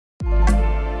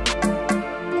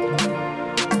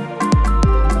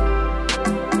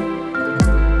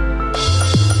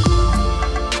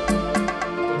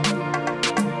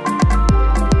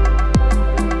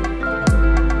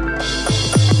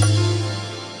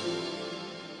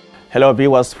Hello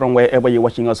viewers from wherever you're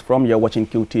watching us from. You're watching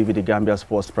QTV, the Gambia's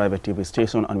first private TV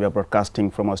station, and we are broadcasting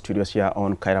from our studios here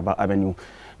on Kairaba Avenue,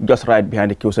 just right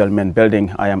behind the QCL main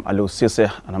building. I am Alou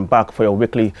Sisse, and I'm back for your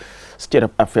weekly State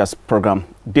of Affairs program.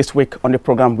 This week on the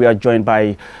program, we are joined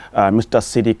by Mr.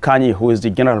 Sidi Kanyi, who is the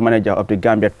General Manager of the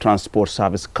Gambia Transport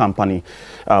Service Company,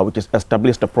 which is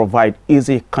established to provide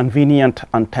easy, convenient,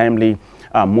 and timely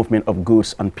movement of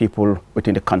goods and people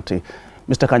within the country.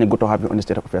 Mr. Kanyi, good to have you on the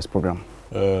State of Affairs program.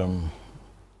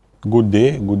 Good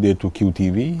day to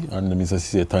QTV, and Mr.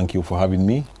 Sisse, thank you for having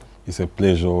me. It's a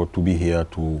pleasure to be here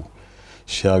to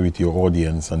share with your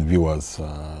audience and viewers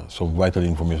some vital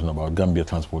information about Gambia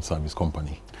Transport Service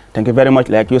Company. Thank you very much.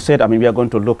 Like you said, we are going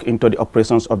to look into the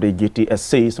operations of the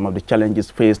GTSC, some of the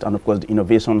challenges faced, and of course the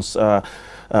innovations at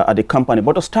the company.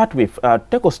 But to start with,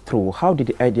 take us through, how did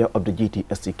the idea of the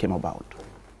GTSC came about?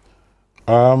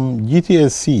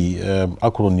 GTSC,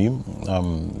 acronym,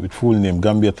 with full name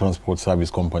Gambia Transport Service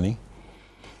Company,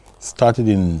 started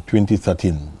in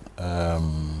 2013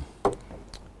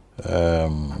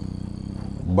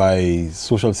 by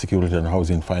Social Security and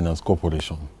Housing Finance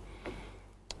Corporation.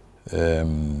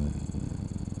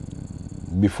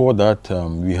 Before that,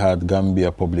 we had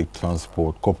Gambia Public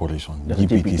Transport Corporation,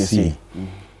 GPTC,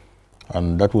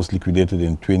 and that was liquidated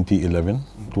in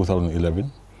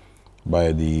 2011.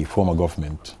 By the former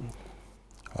government,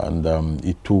 and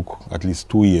it took at least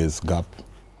 2 years gap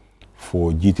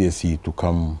for GTSC to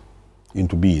come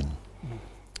into being.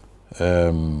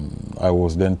 I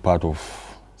was then part of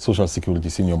Social Security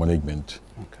Senior Management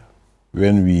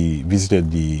when we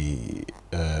visited the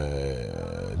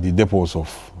depots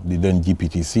of the then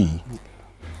GPTC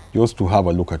just to have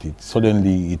a look at it.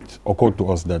 Suddenly it occurred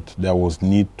to us that there was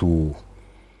need to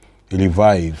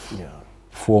revive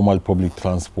formal public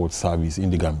transport service in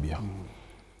the Gambia.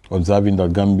 Observing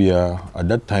that Gambia at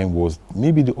that time was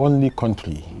maybe the only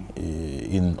country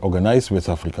in organized West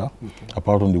Africa,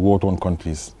 apart from the war-torn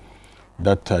countries,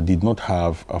 that did not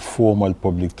have a formal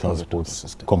public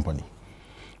transport company.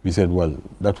 We said, well,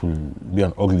 that will be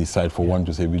an ugly sight for one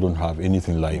to say we don't have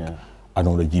anything like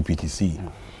another GPTC.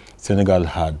 Senegal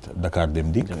had Dakar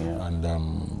Dem Dikk and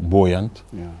Buoyant.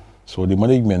 So the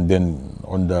management then,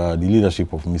 under the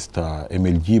leadership of Mr.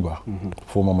 Emil Jiba,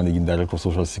 former Managing Director of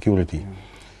Social Security,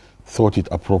 thought it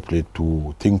appropriate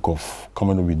to think of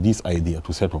coming up with this idea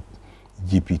to set up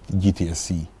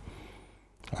GTSC.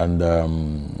 And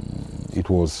it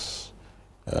was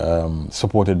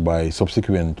supported by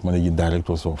subsequent Managing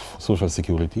Directors of Social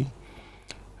Security.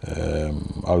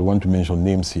 I want to mention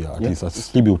names here, at least as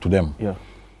tribute to them.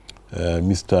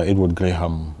 Mr. Edward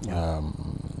Graham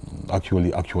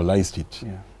actually actualized it,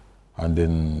 and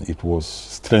then it was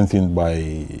strengthened by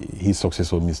his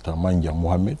successor, Mr. Manja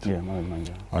Mohammed,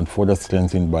 and further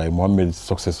strengthened by Mohammed's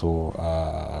successor,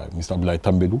 Mr. Abdullah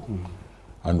Tambedu,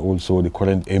 and also the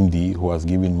current MD, who has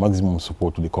given maximum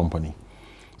support to the company.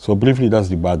 So briefly, that's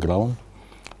the background,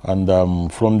 and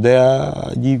from there,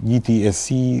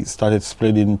 GTSC started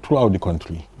spreading throughout the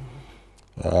country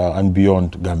and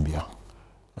beyond Gambia.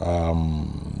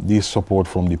 This support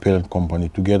from the parent company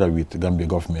together with the Gambia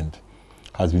government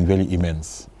has been very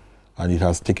immense, and it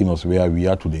has taken us where we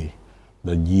are today.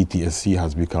 The GTSC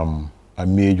has become a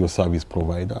major service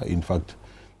provider, in fact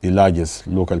the largest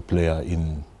local player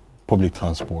in public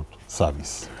transport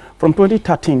service. From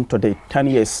 2013 to date, 10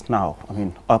 years now,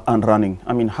 up and running,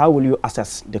 how will you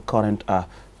assess the current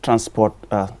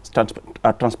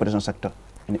transportation sector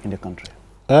in the country?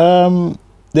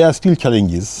 There are still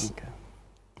challenges.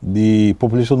 The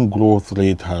population growth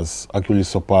rate has actually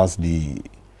surpassed the,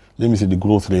 let me say, the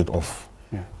growth rate of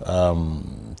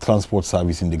transport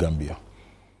service in the Gambia,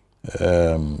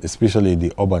 especially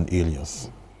the urban areas,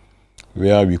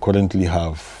 where we currently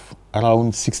have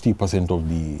around 60% of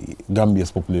the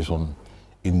Gambia's population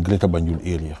in Greater Banjul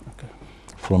area,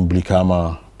 from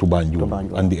Brikama to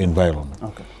Banjul and the environment.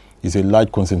 It's a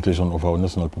large concentration of our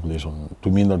national population. To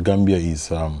mean that Gambia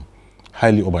is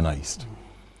highly urbanized.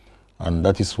 And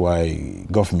that is why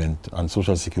government and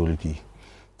Social Security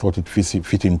thought it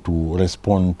fitting to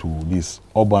respond to this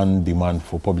urban demand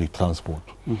for public transport.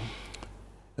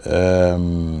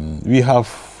 We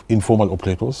have informal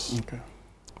operators,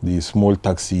 the small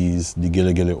taxis, the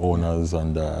gele-gele owners,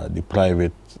 and the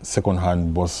private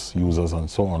second-hand bus users and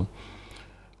so on.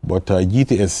 But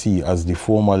GTSC, as the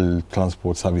formal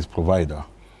transport service provider,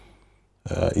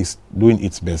 is doing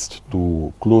its best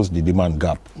to close the demand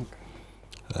gap.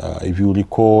 If you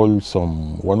recall,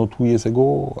 some 1 or 2 years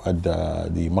ago at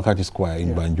the Makati Square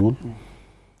in Banjul,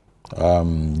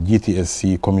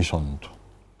 GTSC commissioned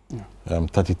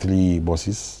 33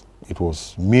 buses it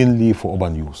was mainly for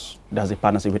urban use. That's the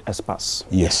partnership with Espas.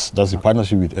 Yes, that's the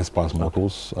partnership with Espas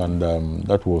Motors, and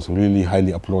that was really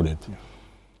highly applauded. Yeah.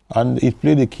 And it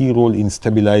played a key role in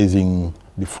stabilizing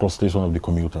the frustration of the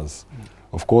commuters.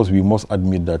 Of course, we must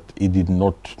admit that it did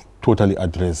not totally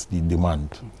address the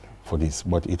demand for this,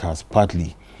 but it has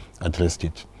partly addressed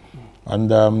it. And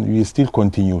we still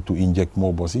continue to inject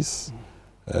more buses.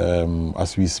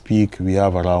 As we speak, we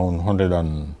have around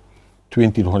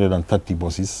 120 to 130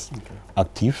 buses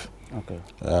active.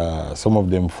 Some of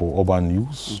them for urban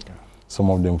use, some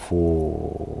of them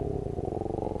for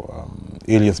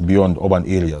areas beyond urban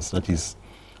areas, that is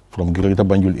from Greater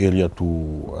Banjul area to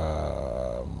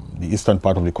the eastern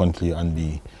part of the country and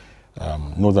the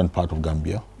northern part of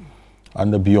Gambia,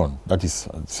 and beyond, that is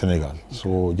Senegal.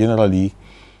 So generally,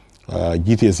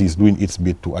 GTSC is doing its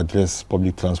bit to address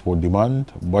public transport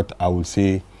demand, but I would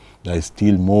say there is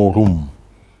still more room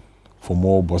for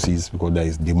more buses because there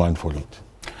is demand for it.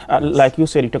 Like you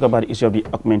said, you talk about the issue of the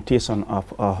augmentation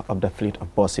of the fleet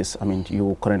of buses. I mean,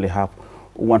 you currently have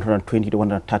 120 to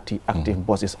 130 active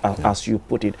buses, as you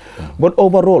put it. But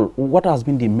overall, what has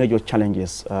been the major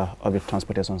challenges of the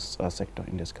transportation sector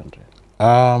in this country?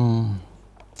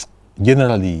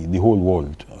 Generally, the whole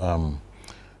world,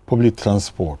 public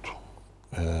transport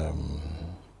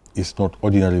is not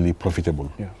ordinarily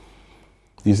profitable.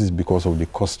 This is because of the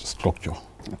cost structure.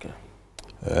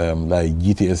 Like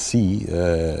GTSC,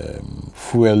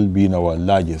 fuel being our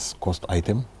largest cost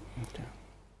item,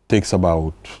 takes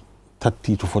about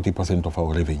 30 to 40% of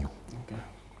our revenue.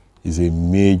 Is a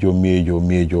major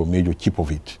chip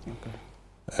of it.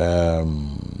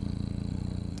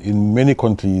 In many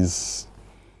countries,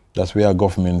 that's where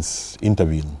governments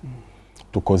intervene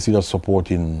to consider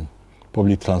supporting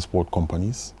public transport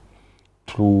companies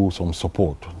through some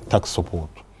support, tax support.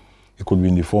 It could be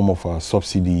in the form of a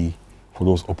subsidy for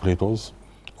those operators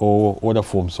or other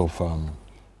forms of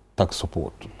tax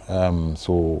support.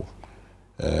 So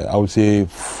I would say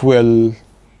fuel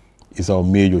is our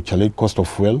major challenge, cost of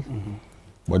fuel,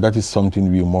 but that is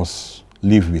something we must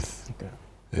live with.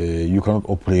 You cannot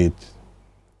operate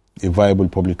a viable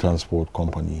public transport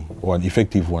company or an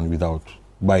effective one without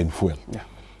buying fuel.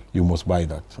 You must buy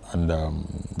that, and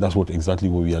that's exactly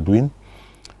what we are doing,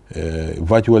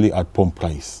 virtually at pump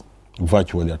price.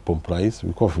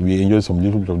 Because we enjoy some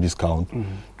little bit of discount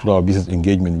through our business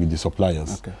engagement with the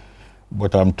suppliers.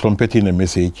 But I'm trumpeting a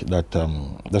message that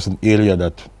that's an area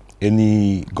that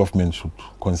any government should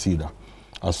consider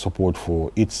as support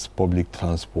for its public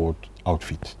transport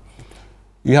outfit.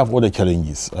 We have other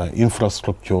challenges,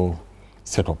 infrastructure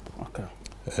setup.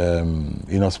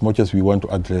 In as much as we want to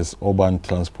address urban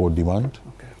transport demand,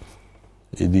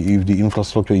 if the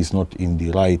infrastructure is not in the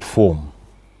right form,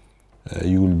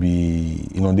 you will be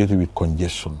inundated with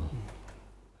congestion,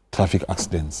 traffic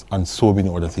accidents, and so many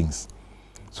other things.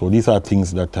 So these are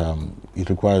things that it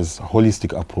requires a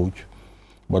holistic approach.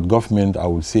 But government, I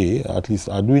would say, at least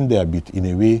are doing their bit in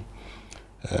a way.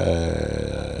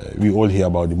 We all hear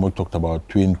about the most talked about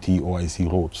 20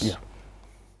 OIC roads.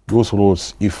 Those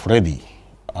roads, if ready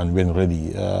and when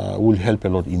ready, will help a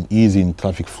lot in easing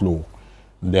traffic flow.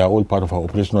 They are all part of our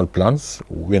operational plans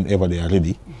whenever they are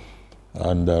ready.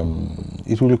 And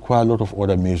it will require a lot of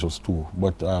other measures too.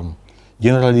 But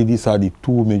generally, these are the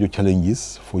two major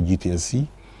challenges for GTSC,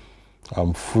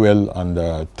 fuel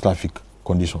and traffic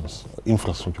conditions,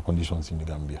 infrastructure conditions in the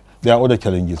Gambia. There are other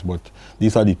challenges, but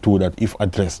these are the two that, if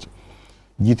addressed,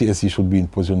 GTSC should be in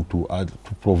position to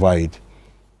provide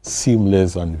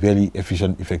seamless and very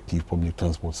efficient, effective public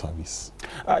transport service.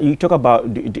 You talk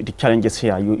about the challenges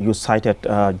here. You cited,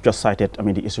 just cited, I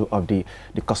mean, the issue of the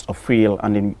cost of fuel,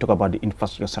 and then you talk about the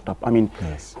infrastructure setup. I mean,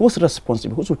 who's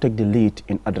responsible? Who should take the lead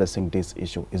in addressing this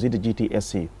issue? Is it the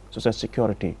GTSC, Social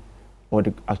Security, or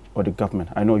the government?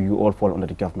 I know you all fall under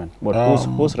the government, but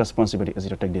whose responsibility is it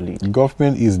to take the lead?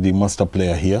 Government is the master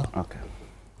player here.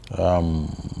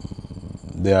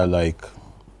 They are like,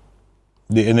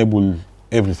 they enable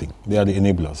everything. They are the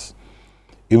enablers.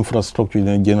 Infrastructure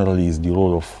generally is the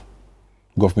role of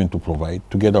government to provide,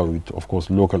 together with, of course,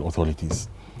 local authorities.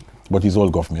 But it's all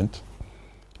government.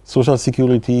 Social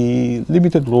Security,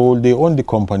 limited role. They own the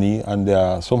company and they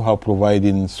are somehow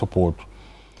providing support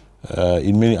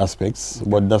in many aspects,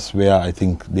 but that's where I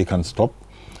think they can stop.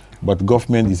 But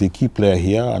government is a key player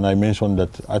here, and I mentioned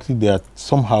that I think they are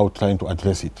somehow trying to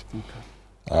address it.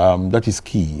 That is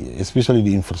key, especially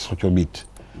the infrastructure bit.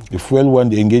 The fuel one,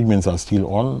 the engagements are still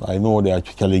on. I know there are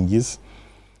challenges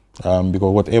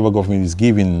because whatever government is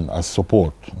giving as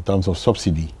support in terms of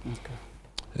subsidy,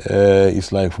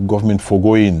 it's like government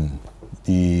foregoing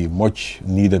the much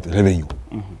needed revenue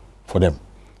for them.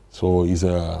 So it's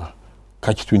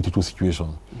catch-22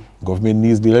 situation. Government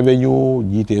needs the revenue,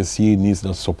 GTSC needs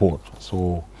the support.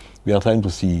 So we are trying to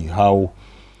see how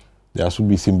there should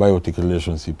be symbiotic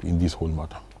relationship in this whole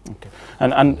matter. Okay.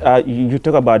 And you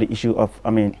talk about the issue of,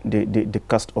 I mean, the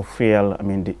cost of fuel, I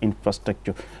mean, the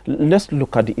infrastructure. Let's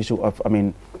look at the issue of, I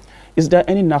mean, is there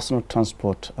any national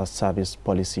transport service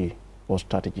policy or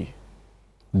strategy?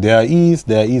 There is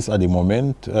at the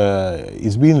moment.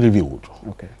 It's being reviewed.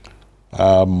 Okay.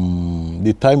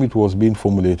 The time it was being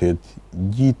formulated,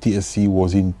 GTSC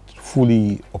wasn't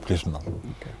fully operational.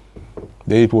 Okay.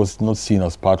 Then it was not seen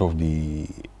as part of the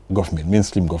government,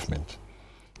 mainstream government.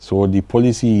 So the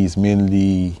policy is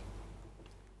mainly,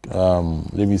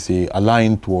 let me say,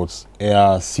 aligned towards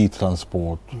air, sea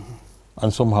transport,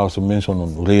 and somehow some mention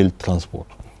on rail transport,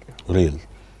 rail.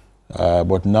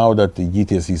 But now that the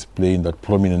GTSC is playing that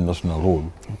prominent national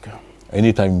role,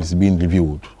 anytime it's being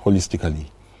reviewed holistically,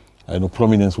 I know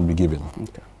prominence will be given.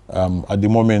 At the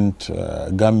moment,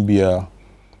 Gambia,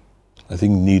 I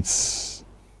think, needs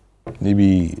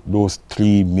maybe those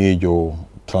 3 major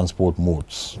transport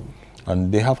modes,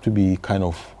 and they have to be kind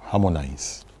of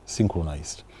harmonized,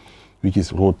 synchronized, which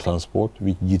is road transport,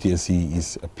 which GTSC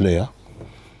is a player,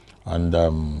 and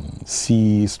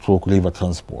sea/river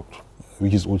transport,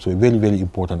 which is also a very, very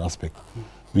important aspect,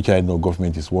 which I know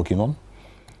government is working on,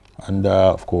 and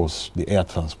of course the air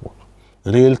transport.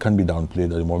 Rail can be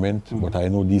downplayed at the moment, but I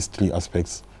know these 3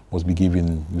 aspects must be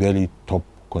given very top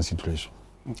consideration.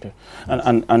 Okay.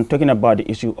 And talking about the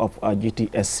issue of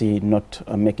GTSC not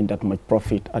making that much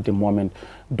profit at the moment,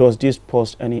 does this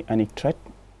pose any threat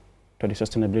to the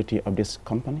sustainability of this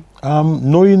company?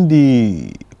 Knowing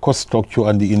the cost structure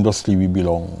and the industry we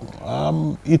belong,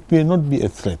 it may not be a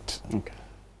threat. Okay.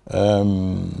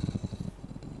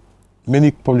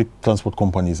 Many public transport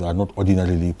companies are not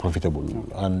ordinarily profitable,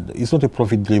 and it's not a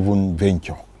profit-driven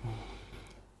venture.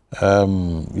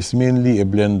 It's mainly a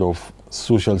blend of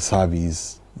social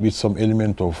service with some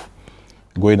element of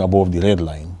going above the red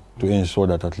line to ensure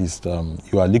that at least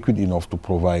you are liquid enough to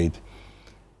provide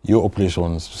your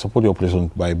operations, to support your operations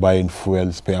by buying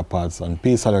fuel, spare parts, and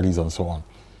pay salaries and so on.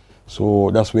 So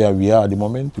that's where we are at the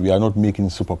moment. We are not making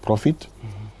super profit.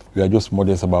 We are just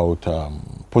modest about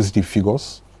positive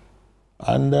figures.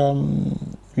 And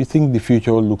we think the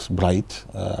future looks bright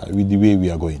with the way we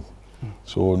are going.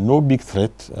 So no big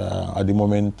threat at the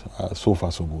moment, so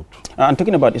far so good. And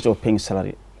talking about issue of paying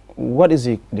salary, what is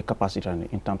the capacity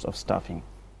in terms of staffing?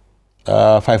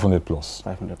 500 plus.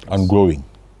 500 plus. And growing.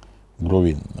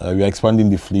 We are expanding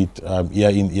the fleet year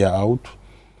in, year out.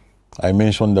 I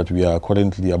mentioned that we are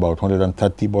currently about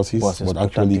 130 buses but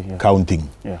actually 30, yeah. Counting.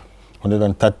 Yeah.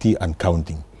 130 and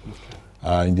counting.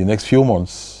 Okay. In the next few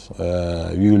months,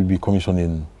 we will be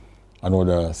commissioning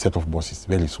another set of buses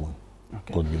very soon,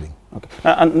 okay. God willing. Okay.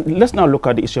 And let's now look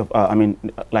at the issue of, I mean,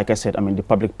 like I said, I mean, the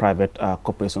public-private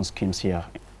cooperation schemes here.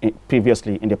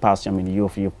 Previously, in the past, I mean,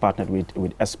 you've partnered with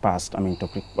ESPAS, I mean,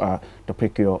 to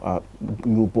procure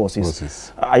new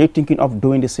buses. Are you thinking of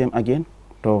doing the same again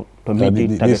to meet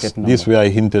the targeted number? This way I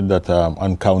hinted that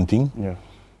on counting. Yeah.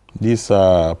 This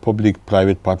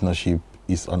public-private partnership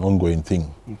is an ongoing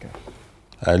thing. Okay.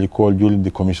 I recall during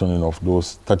the commissioning of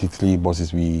those 33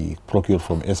 buses we procured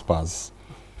from ESPAS,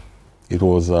 it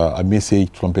was a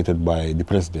message trumpeted by the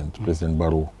President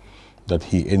Barrow, that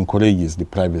he encourages the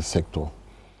private sector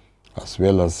as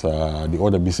well as the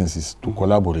other businesses to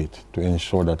collaborate to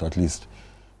ensure that at least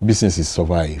businesses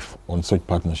survive on such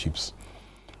partnerships.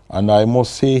 And I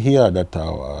must say here that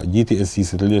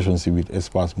GTSC's relationship with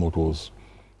ESPAS Motors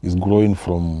is growing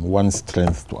from one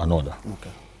strength to another.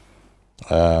 Okay.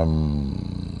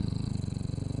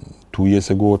 2 years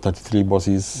ago, 33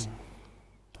 buses,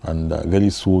 and very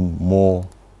soon more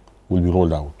will be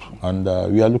rolled out. And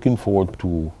we are looking forward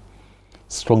to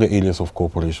stronger areas of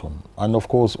cooperation, and of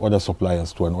course other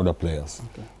suppliers too and other players.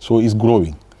 Okay. So it's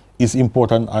growing. It's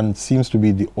important and seems to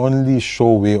be the only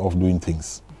sure way of doing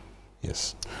things.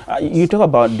 Yes. You talk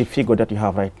about the figure that you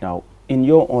have right now. In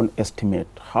your own estimate,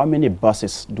 how many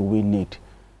buses do we need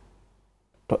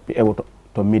to be able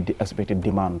to meet the expected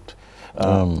demand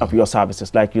of your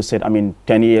services? Like you said, I mean,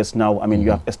 10 years now, I mean,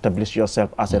 you have established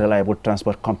yourself as a reliable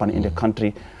transport company in the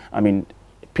country. I mean,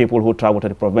 people who travel to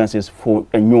the provinces,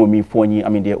 I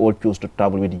mean, they all choose to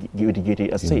travel with the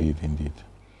GTSC. Indeed.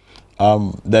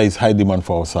 There is high demand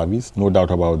for our service, no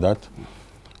doubt about that.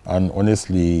 And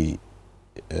honestly,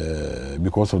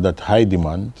 because of that high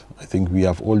demand, I think we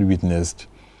have all witnessed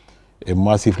a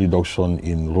massive reduction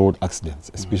in road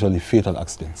accidents, especially fatal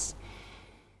accidents.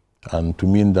 And to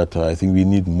mean that I think we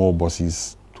need more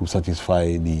buses to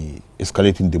satisfy the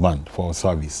escalating demand for our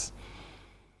service.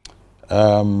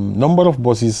 Number of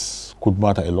buses could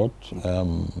matter a lot.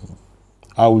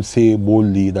 I would say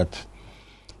boldly that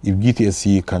if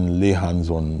GTSC can lay hands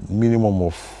on minimum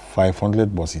of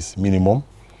 500 buses, minimum,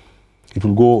 it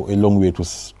will go a long way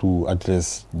to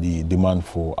address the demand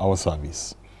for our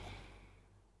service.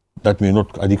 That may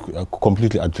not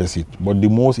completely address it, but the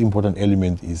most important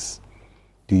element is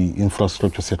the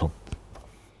infrastructure setup.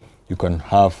 You can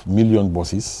have million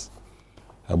buses,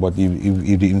 but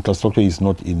if the infrastructure is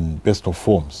not in best of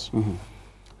forms,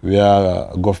 where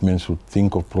government should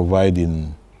think of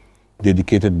providing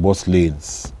dedicated bus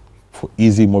lanes for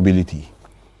easy mobility,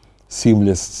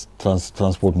 seamless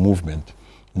transport movement,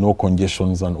 no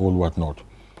congestions and all whatnot,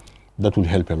 that will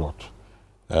help a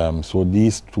lot. So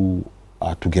these two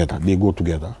are together, they go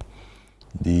together.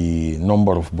 The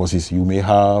number of buses you may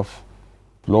have,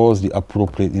 plus the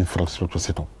appropriate infrastructure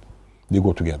setup, they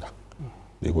go together.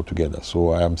 They go together.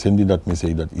 So I am sending that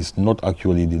message that it's not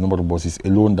actually the number of buses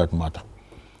alone that matter,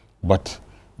 but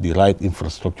the right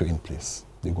infrastructure in place.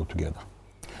 They go together.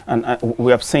 And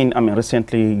we have seen,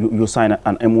 recently you signed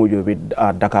an MOU with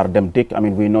Dakar Dem Dikk.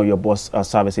 We know your bus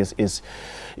services is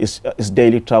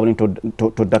daily traveling to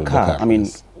Dakar.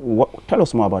 Yes. Tell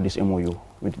us more about this MOU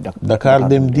with Dakar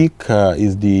Dem Dikk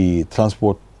is the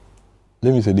transport,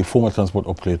 let me say the former transport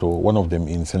operator, one of them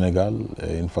in Senegal,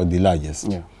 in fact the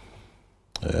largest. Yeah.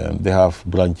 They have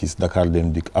branches, Dakar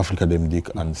Dem Dikk, Africa Dem Dikk,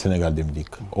 and Senegal Dem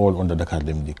Dikk, all under Dakar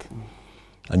Dem Dikk.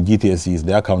 And GTSC is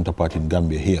their counterpart in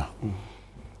Gambia here.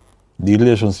 The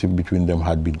relationship between them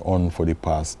had been on for the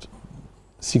past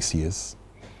 6 years.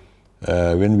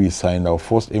 When we signed our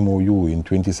first MOU in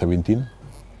 2017,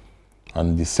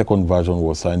 and the second version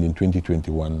was signed in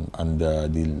 2021, and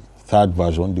the third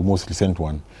version, the most recent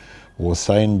one, was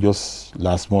signed just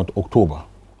last month, October,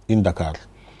 in Dakar,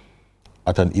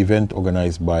 at an event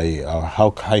organized by our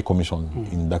High Commission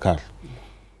in Dakar,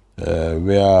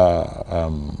 where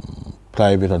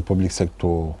private and public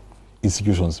sector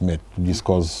institutions met to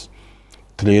discuss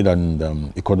trade and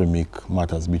economic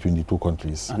matters between the two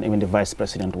countries. And even the Vice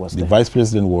President was there. The Vice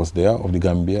President was there of the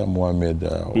Gambia, Mohamed,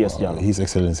 His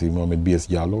Excellency Mohamed B.S.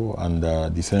 Diallo, and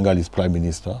the Senegalese Prime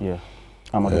Minister,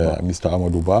 Mr.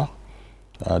 Amadou Ba,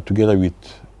 together with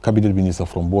cabinet ministers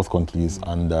from both countries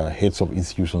and heads of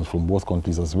institutions from both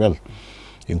countries as well,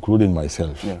 including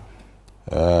myself. Yeah.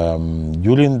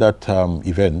 During that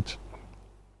event,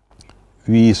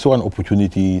 we saw an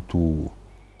opportunity to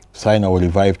sign our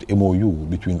revived MOU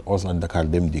between us and Dakar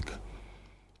Dem Dikk.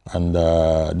 And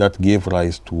that gave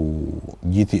rise to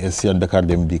GTSC and Dakar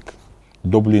Dem Dikk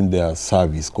doubling their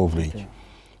service coverage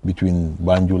between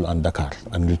Banjul and Dakar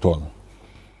and return.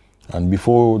 And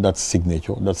before that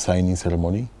signature, that signing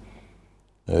ceremony,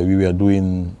 we were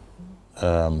doing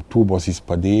 2 buses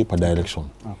per day per direction.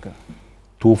 Okay.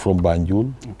 2 from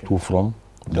Banjul, 2 from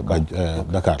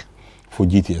Dakar for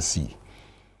GTSC.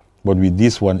 But with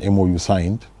this one MOU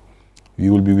signed, we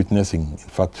will be witnessing, in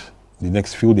fact, the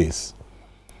next few days,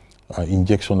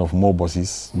 injection of more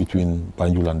buses between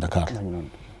Banjul and Dakar.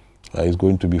 It's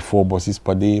going to be 4 buses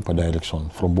per day per direction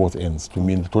from both ends, to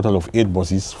mean a total of 8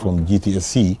 buses from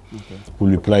GTSC will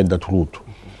be applied that route.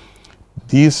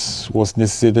 This was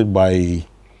necessitated by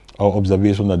our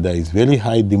observation that there is very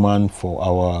high demand for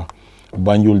our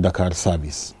Banjul-Dakar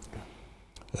service.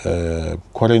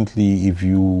 Currently, if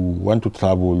you want to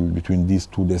travel between these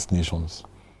 2 destinations,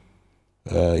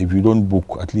 if you don't book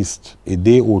at least a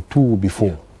day or 2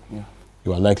 before,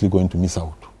 you are likely going to miss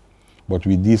out. But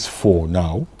with these 4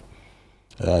 now,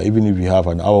 even if you have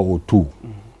an hour or 2,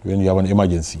 when you have an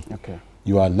emergency,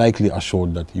 you are likely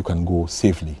assured that you can go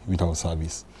safely with our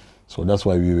service. So that's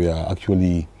why we were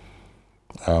actually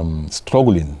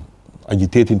struggling,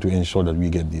 agitating to ensure that we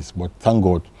get this. But thank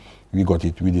God we got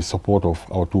it with the support of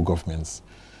our 2 governments.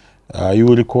 You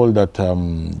will recall that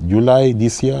July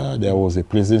this year, there was a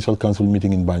presidential council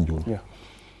meeting in Banjul,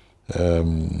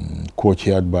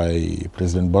 co-chaired by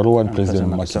President Barrow and President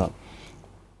Macky.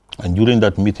 And during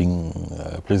that meeting,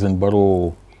 President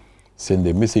Barrow sent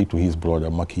a message to his brother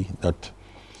Macky that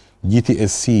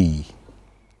GTSC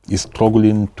is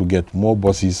struggling to get more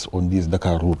buses on this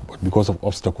Dakar route, but because of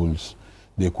obstacles,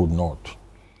 they could not.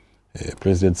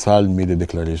 President Sall made a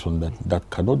declaration that that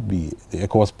cannot be. The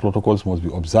ECOWAS protocols must be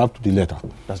observed to the letter.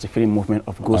 That's the free movement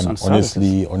of goods and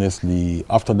services. Honestly,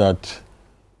 after that,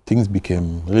 things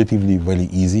became relatively very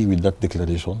easy with that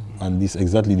declaration, and this is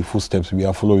exactly the footsteps we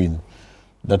are following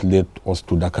that led us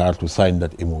to Dakar to sign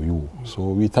that MOU. So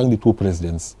we thank the 2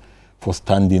 presidents for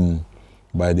standing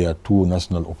by their 2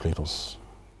 national operators.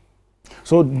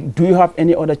 So do you have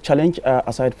any other challenge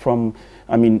aside from,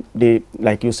 I mean,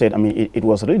 like you said, I mean, it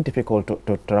was really difficult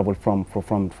to travel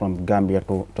from Gambia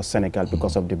to Senegal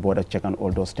because of the border check and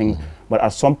all those things. But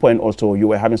at some point also you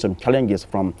were having some challenges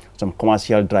from some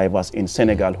commercial drivers in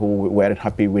Senegal who weren't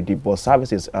happy with the bus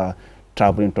services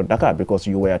traveling to Dakar because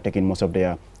you were taking most of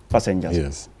their passengers.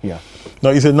 Yes. Yeah. No,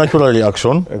 it's a natural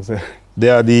reaction. Exactly. They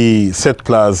are the set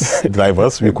class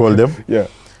drivers, we call them. Yeah.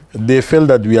 They feel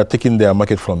that we are taking their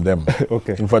market from them.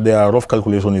 Okay. In fact, their rough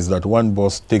calculation is that one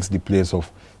bus takes the place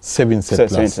of 7 set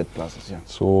classes. 7 set classes, yeah.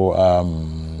 So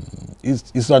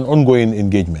it's an ongoing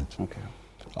engagement. Okay.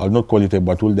 I'll not call it a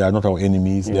battle. They are not our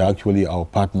enemies. Yeah. They are actually our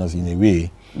partners in a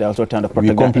way. They also trying to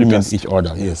protect. We complement each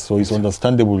other, yes. So it's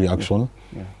understandable reaction.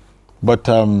 Yeah. But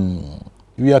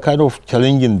we are kind of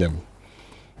challenging them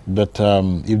that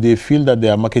if they feel that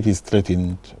their market is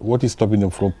threatened, what is stopping them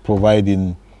from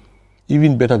providing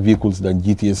even better vehicles than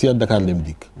GTS here at Dakar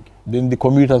Lemdik? Okay. Then the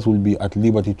commuters will be at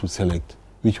liberty to select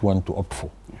which one to opt for.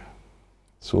 Yeah.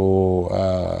 So,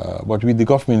 but with the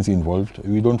governments involved,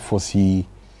 we don't foresee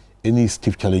any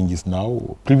stiff challenges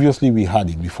now. Previously, we had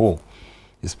it before,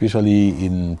 especially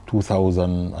in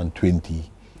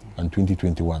 2020 and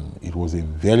 2021. It was a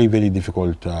very, very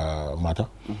difficult matter.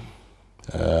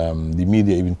 The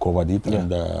media even covered it, and,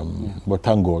 but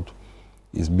thank God,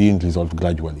 it's being resolved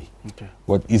gradually. Okay.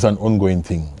 But it's an ongoing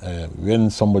thing. When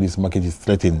somebody's market is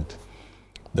threatened,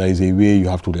 there is a way you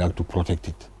have to react to protect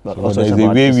it. But so there is a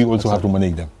way we also have to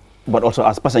manage them. But also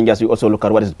as passengers, you also look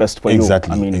at what is best for you.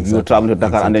 I mean, you travel to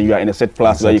Dakar and then you are in a set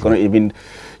class where you cannot even,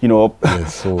 you know,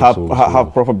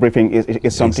 have proper briefing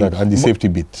is something. And the safety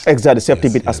bit. Exactly, the safety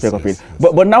bit aspect of it.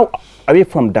 But now, away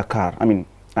from Dakar, I mean,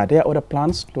 are there other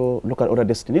plans to look at other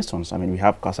destinations? I mean, we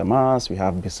have Casamance, we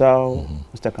have Bissau,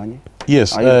 Mr. Kanye.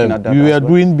 Yes, we were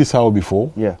doing Bissau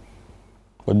before. Yeah.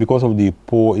 But because of the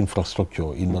poor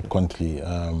infrastructure in that country,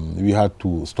 we had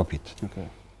to stop it. Okay.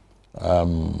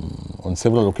 On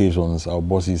several occasions, our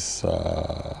buses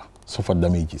suffered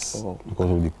damages because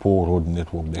of the poor road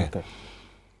network there. Okay.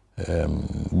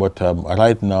 But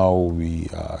right now, we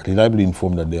are reliably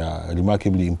informed that they are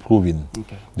remarkably improving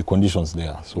the conditions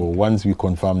there. So once we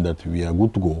confirm that we are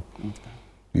good to go,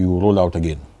 we will roll out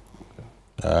again.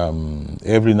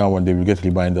 Every now and then we get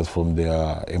reminders from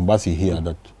their embassy here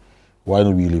that why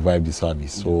don't we revive the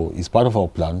service. So it's part of our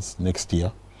plans next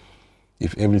year,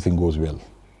 if everything goes well.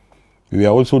 We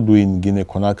are also doing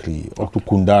Guinea-Conakry up to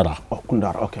Kundara. Oh,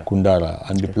 Kundara, okay. Kundara,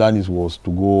 and the plan was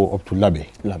to go up to Labe.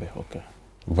 Labe, okay.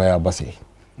 Via Basse.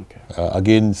 Okay.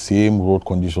 Again, same road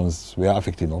conditions were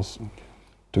affecting us,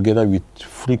 together with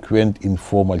frequent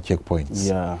informal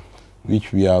checkpoints,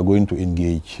 which we are going to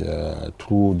engage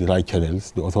through the right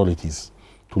channels, the authorities,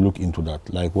 to look into that,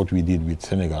 like what we did with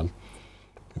Senegal,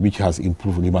 which has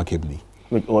improved remarkably.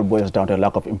 Which all boils down to a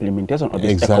lack of implementation of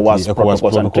these ECOWAS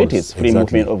protocols and treaties, free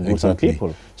movement of goods and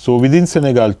people. So within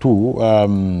Senegal too,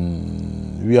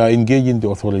 we are engaging the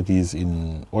authorities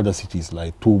in other cities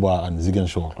like Touba and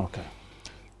Ziguinchor. Okay.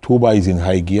 Touba is in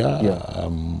high gear. Yeah.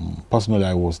 Personally,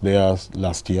 I was there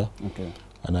last year,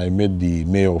 and I met the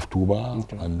mayor of Touba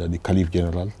and the Caliph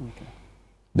General. Okay.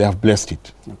 They have blessed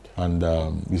it, and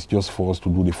it's just for us to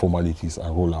do the formalities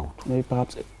and roll out. Maybe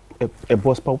perhaps a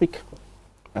bus per week?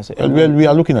 Well, we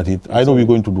are looking at it. I know we're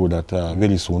going to do that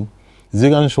very soon.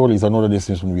 Ziguinchor is another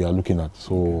destination we are looking at.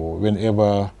 So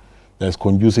whenever there's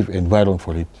conducive environment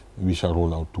for it, we shall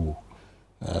roll out too,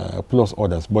 plus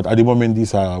others. But at the moment,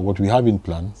 these are what we have in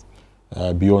plans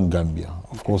beyond Gambia.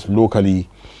 Of course, locally,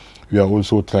 we are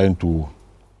also trying to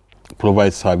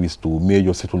provide service to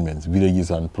major settlements, villages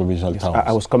and provincial towns.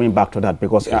 I was coming back to that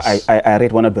because I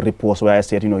read one of the reports where I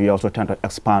said, you know, you're also trying to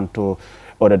expand to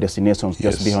other destinations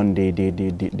just beyond the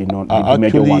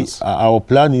major ones. Our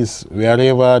plan is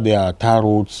wherever there are tar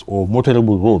roads or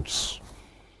motorable roads,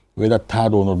 whether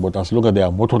tarred or not, but as long as they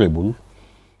are motorable,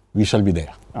 we shall be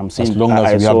there. I'm seeing, as long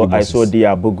as we have the buses. I saw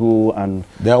Diabugu and...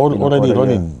 They are already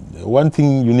running. One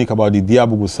thing unique about the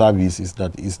Diabugu service is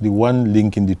that it's the one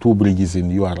linking the two bridges in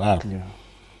URR,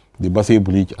 the Basse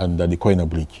Bridge and the Koina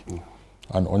Bridge.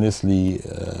 And honestly,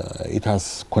 it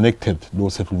has connected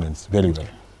those settlements very well.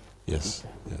 Yes,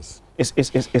 yes.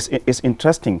 It's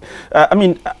interesting. I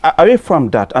mean, away from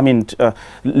that, I mean,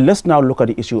 let's now look at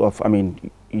the issue of, I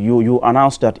mean, you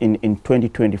announced that in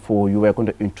 2024 you were going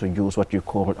to introduce what you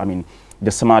call, I mean,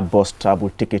 the smart bus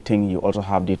travel ticketing. You also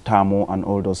have the TAMO and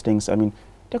all those things. I mean,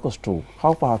 take us through.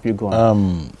 How far have you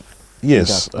gone?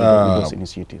 Yes, with those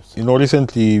initiatives? You know,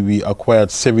 recently we acquired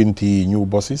 70 new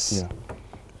buses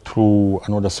through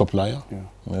another supplier.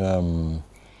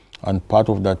 And part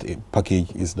of that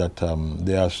package is that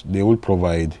they will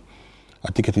provide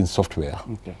a ticketing software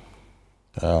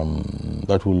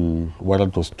That will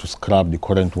warrant us to scrap the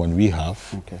current one we have.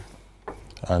 Okay.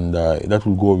 And that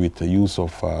will go with the use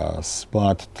of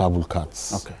smart travel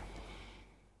cards. Okay.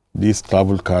 These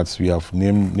travel cards, we have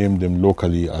named them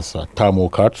locally as TAMO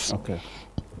cards. Okay.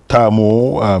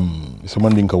 TAMO is a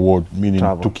Mandinka word meaning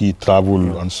Travel. Tuki,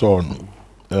 travel, and so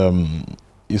on.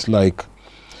 It's like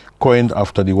coined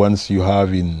after the ones you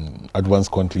have in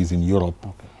advanced countries in Europe,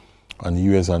 okay, and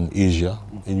US and Asia,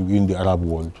 in the Arab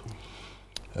world.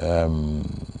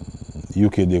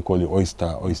 UK, they call it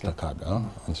Oyster card,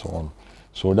 and so on.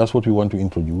 So that's what we want to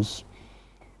introduce,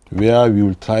 where we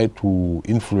will try to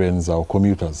influence our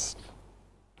commuters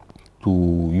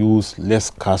to use less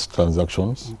cash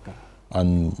transactions, okay,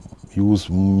 and use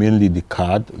mainly the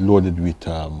card loaded with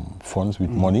funds, with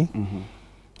money.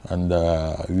 And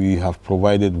we have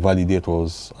provided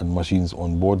validators and machines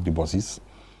on board the buses,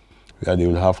 where they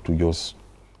will have to just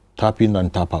tap in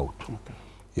and tap out. Okay.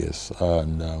 Yes,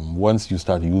 and once you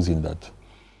start using that,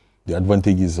 the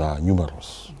advantages are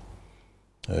numerous.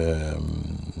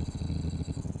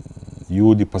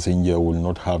 You, the passenger, will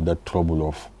not have that trouble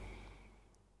of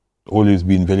always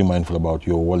being very mindful about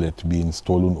your wallet being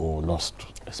stolen or lost.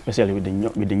 Especially with the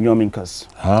Nyominkas.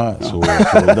 So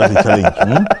that's a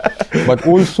challenge. But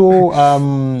also,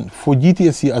 for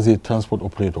GTSC as a transport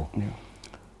operator,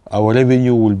 our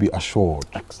revenue will be assured,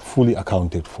 fully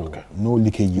accounted for. Okay. No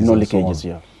leakages. No leakages,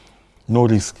 yeah. No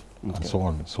risk, and so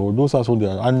on. So those are so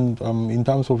there. And in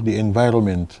terms of the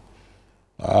environment,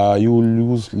 you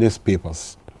will use less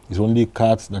papers. It's only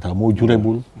cards that are more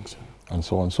durable, and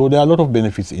so on. So there are a lot of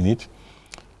benefits in it.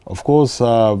 Of course,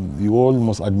 you all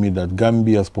must admit that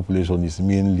Gambia's population is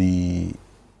mainly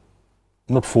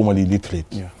not formally literate.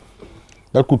 Yeah.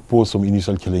 That could pose some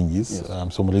initial challenges,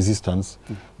 yes, some resistance,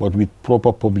 but with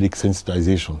proper public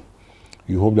sensitization,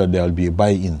 we hope that there will be a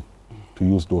buy-in to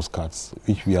use those cards,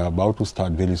 which we are about to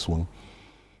start very soon.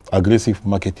 Aggressive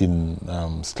marketing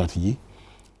strategy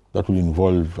that will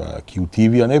involve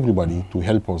QTV and everybody to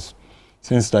help us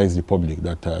sensitize the public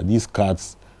that these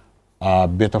cards are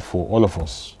better for all of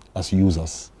us as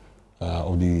users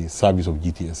of the service of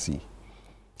GTSC.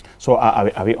 So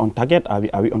are we on target? Are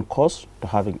we on course to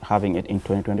having it in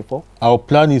 2024? Our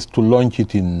plan is to launch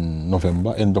it in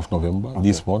November, end of November, okay,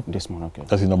 this month. This month, okay.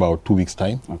 That's in about 2 weeks'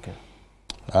 time. Okay.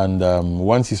 And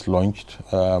once it's launched,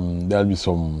 there'll be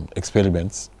some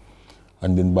experiments.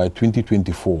 And then by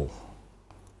 2024,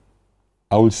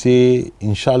 I would say,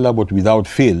 inshallah, but without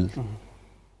fail,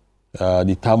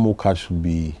 the TAMO card should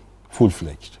be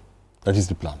full-fledged. That is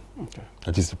the plan. Okay.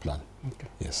 That is the plan. Okay.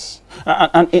 Yes.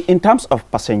 And in terms of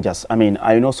passengers, I mean,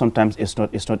 I know sometimes it's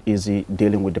not easy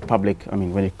dealing with the public. I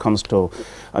mean, when it comes to,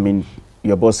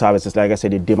 your bus services, like I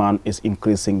said, the demand is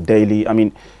increasing daily. I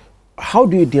mean, how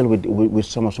do you deal with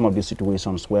some of these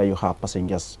situations where you have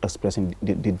passengers expressing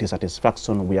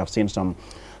dissatisfaction? We have seen some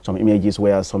images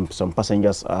where some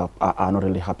passengers are not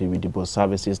really happy with the bus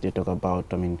services. They talk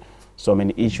about, so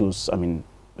many issues,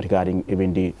 regarding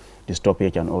even the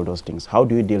stoppage and all those things. How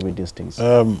do you deal with these things?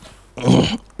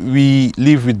 We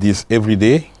live with this every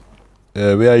day,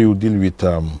 where you deal with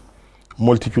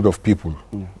multitude of people.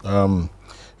 Yeah.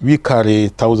 We carry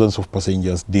thousands of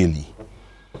passengers daily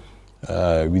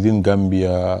within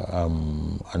Gambia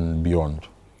and beyond.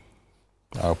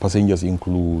 Our passengers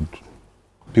include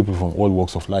people from all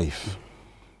walks of life,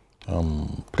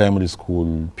 primary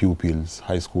school pupils,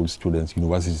 high school students,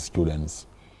 university students,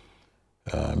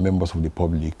 members of the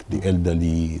public, the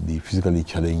elderly, the physically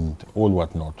challenged, all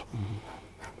whatnot.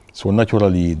 So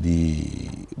naturally,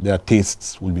 their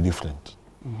tastes will be different.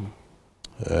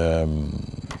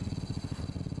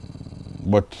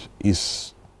 But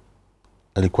it's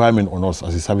a requirement on us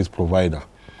as a service provider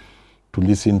to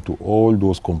listen to all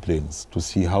those complaints, to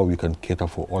see how we can cater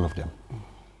for all of them.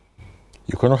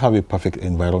 You cannot have a perfect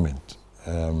environment.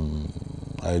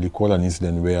 I recall an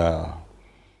incident where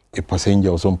a passenger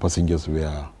or some passengers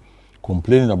were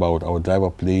complaining about our driver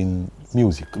playing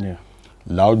music. Yeah.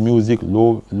 Loud music,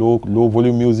 low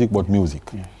volume music, but music.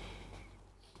 Yeah.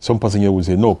 Some passenger will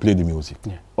say, no, play the music.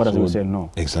 Yeah. Others will say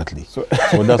no. Exactly. So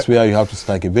that's where you have to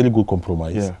strike a very good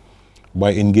compromise, yeah,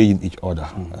 by engaging each other.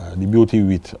 The beauty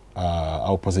with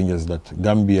our passengers that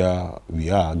Gambians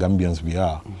we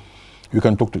are, we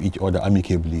can talk to each other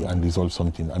amicably and resolve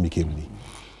something amicably.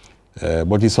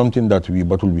 But it's something that we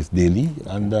battle with daily,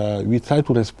 and we try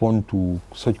to respond to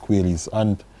such queries.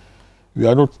 And we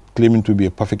are not claiming to be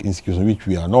a perfect institution, which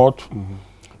we are not,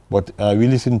 but we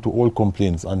listen to all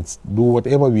complaints and do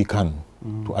whatever we can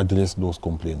to address those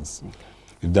complaints.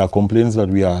 If there are complaints that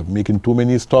we are making too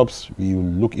many stops, we will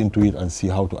look into it and see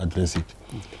how to address it.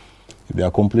 If there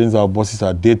are complaints our buses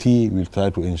are dirty, we'll try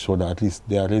to ensure that at least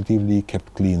they are relatively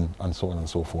kept clean and so on and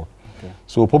so forth. Okay.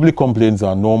 So public complaints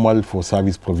are normal for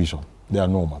service provision. They are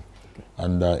normal. Okay.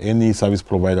 And any service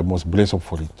provider must brace up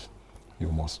for it.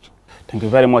 You must. Thank you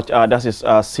very much. That is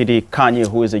Sidi Kanye,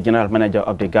 who is the General Manager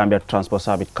of the Gambia Transport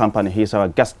Service Company. He is our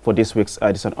guest for this week's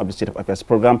edition of the State of Affairs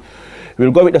program.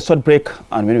 We'll go with a short break,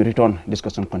 and when we return,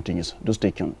 discussion continues. Do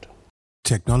stay tuned.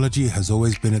 Technology has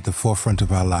always been at the forefront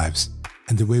of our lives,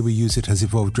 and the way we use it has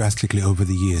evolved drastically over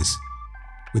the years.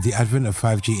 With the advent of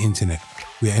 5G internet,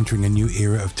 we are entering a new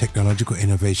era of technological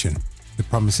innovation that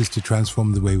promises to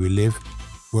transform the way we live,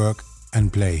 work,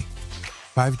 and play.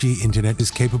 5G internet is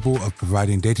capable of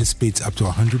providing data speeds up to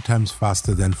 100 times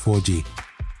faster than 4G,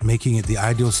 making it the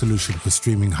ideal solution for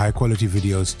streaming high-quality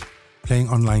videos, playing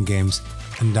online games,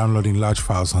 and downloading large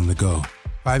files on the go.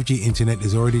 5G internet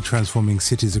is already transforming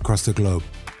cities across the globe,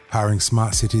 powering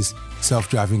smart cities,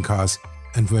 self-driving cars,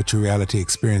 and virtual reality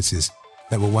experiences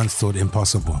that were once thought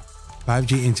impossible.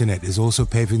 5G internet is also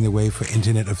paving the way for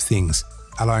Internet of Things,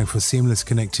 allowing for seamless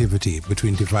connectivity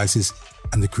between devices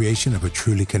and the creation of a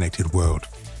truly connected world.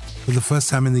 For the first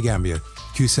time in the Gambia,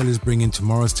 QCell is bringing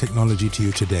tomorrow's technology to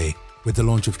you today with the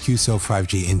launch of QCell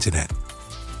 5G Internet.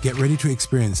 Get ready to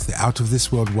experience the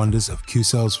out-of-this-world wonders of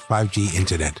QCell's 5G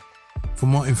Internet. For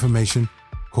more information,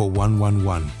 call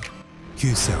 111.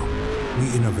 QCell.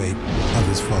 We innovate,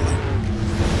 others follow.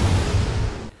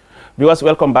 Viewers,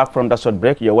 welcome back from that short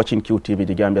break. You're watching QTV,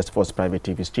 the Gambia's first private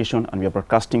TV station, and we are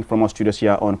broadcasting from our studios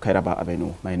here on Kairaba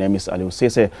Avenue. My name is Aliou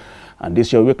Sese, and this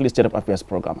is your weekly State of Affairs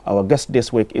program. Our guest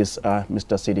this week is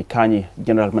Mr. Sidi Kanye,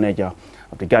 General Manager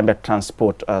of the Gambia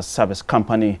Transport Service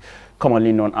Company,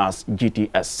 commonly known as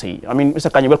GTSC. I mean,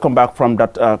 Mr. Kanye, welcome back from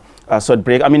that short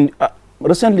break. I mean,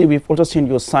 recently we've also seen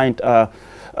you signed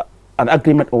an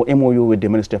agreement or MOU with the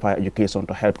Ministry of Higher Education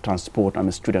to help transport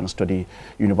students to the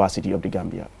University of the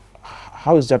Gambia.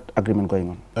 How is that agreement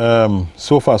going on?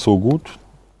 So far, so good.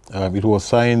 It was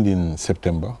signed in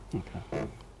September. Okay.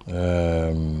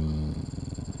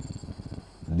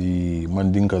 The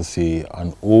Mandinkas say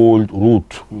an old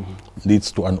route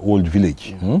leads to an old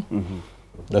village.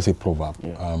 That's a proverb.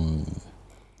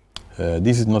 Yeah.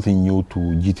 This is nothing new to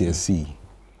GTSC,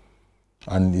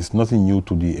 and it's nothing new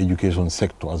to the education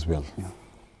sector as well.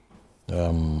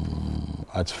 Yeah.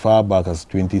 As far back as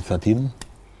 2013,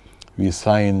 we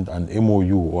signed an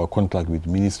MOU or a contract with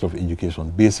Ministry of Education,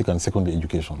 Basic and Secondary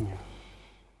Education. Yeah.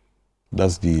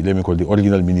 That's the, let me call it, the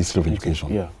original Ministry of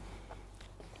Education. Yeah.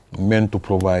 Meant to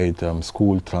provide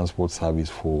school transport service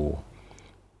for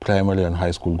primary and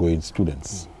high school going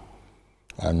students.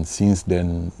 And since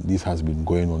then, this has been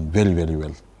going on very, very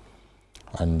well.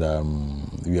 And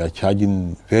we are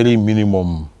charging very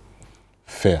minimum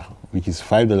fare, which is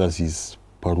 $5 is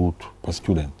per route per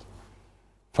student.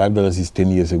 $5 is 10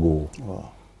 years ago. Wow.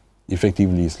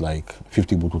 Effectively, it's like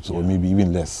 50 bututs or maybe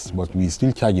even less. But we're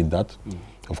still charging that,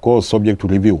 of course, subject to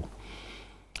review.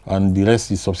 And the rest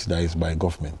is subsidized by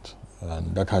government.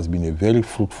 And that has been a very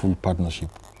fruitful partnership.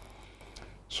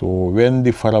 So when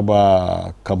the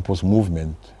Faraba campus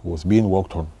movement was being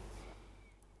worked on,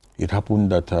 it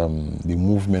happened that the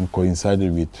movement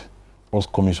coincided with us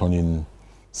commissioning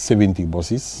 70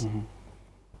 buses.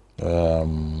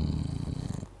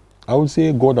 I would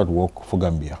say God at work for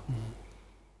Gambia.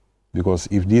 Because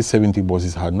if these 70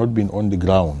 buses had not been on the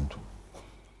ground,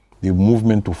 the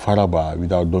movement to Faraba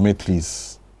without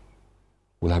dormitories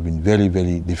would have been very,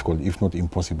 very difficult, if not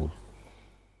impossible.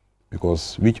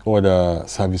 Because which other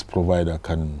service provider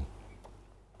can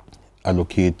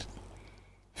allocate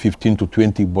 15 to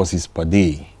 20 buses per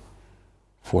day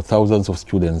for thousands of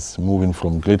students moving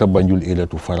from Greater Banjul area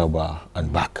to Faraba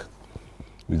and back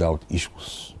without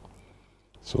issues?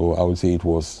 So I would say it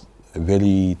was a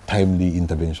very timely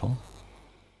intervention.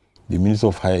 The Minister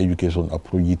of Higher Education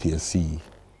approached GTSC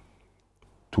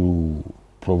to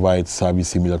provide service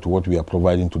similar to what we are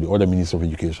providing to the other Ministry of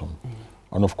Education.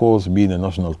 And of course, being a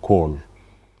national call,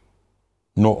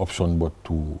 no option but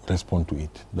to respond to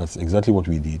it. That's exactly what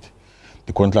we did.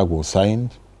 The contract was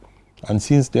signed, and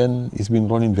since then, it's been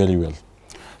running very well.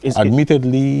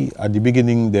 Admittedly, at the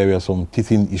beginning, there were some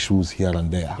teething issues here and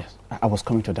there. Yes, I was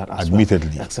coming to that as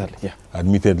admittedly. Well. Exactly, yeah.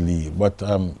 Admittedly, but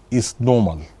it's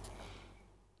normal.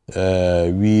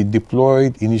 We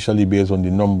deployed initially based on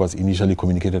the numbers initially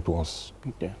communicated to us.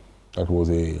 Okay. That was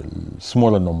a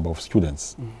smaller number of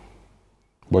students.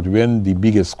 But when the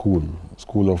biggest school,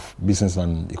 School of Business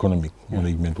and Economic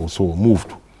Management, also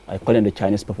moved. I call it the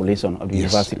Chinese population of the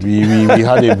university. We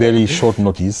had a very short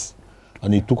notice,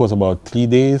 and it took us about 3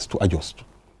 days to adjust.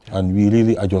 And we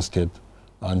really adjusted.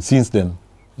 And since then,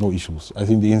 no issues. I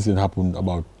think the incident happened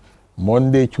about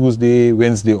Monday, Tuesday,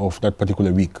 Wednesday of that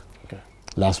particular week,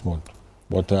 last month.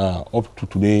 But up to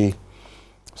today,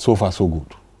 so far so good.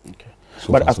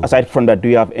 But aside from that, do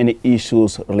you have any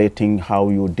issues relating how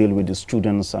you deal with the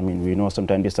students? I mean, we know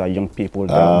sometimes these are young people,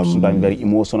 sometimes very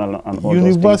emotional and all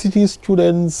university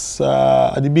students,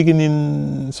 at the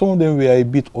beginning, some of them were a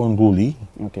bit unruly.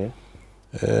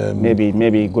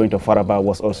 Maybe going to Faraba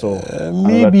was also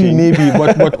maybe,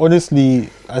 but honestly,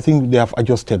 I think they have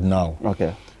adjusted now.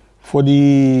 For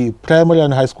the primary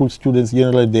and high school students,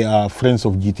 generally they are friends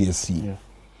of GTSC.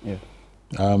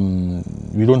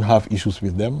 We don't have issues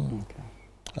with them.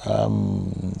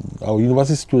 Our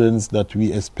university students that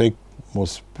we expect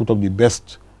must put up the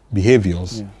best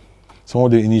behaviors. Some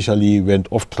of them initially went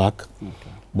off track,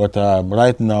 but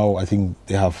right now I think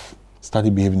they have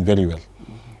started behaving very well.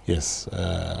 Yes,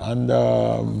 and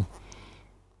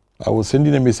I was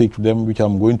sending a message to them, which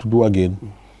I'm going to do again,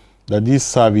 that this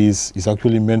service is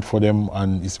actually meant for them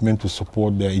and it's meant to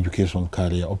support their education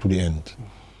career up to the end,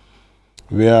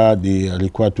 where they are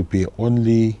required to pay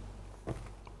only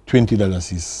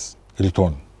 $20 is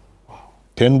return.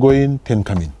 10 going, 10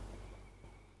 coming.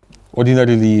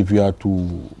 Ordinarily, if you are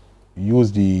to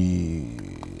use the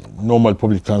normal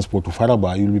public transport to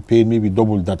Faraba, you'll be paid maybe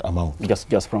double that amount.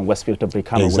 Just from Westfield to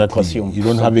Brikama. Exactly. You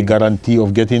don't have a guarantee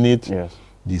of getting it,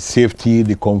 the safety,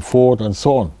 the comfort, and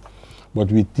so on. But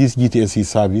with this GTSC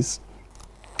service,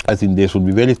 I think they should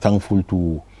be very thankful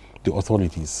to the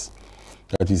authorities.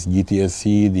 That is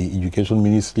GTSC, the Education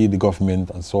Ministry, the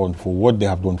government, and so on, for what they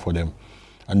have done for them.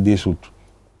 And they should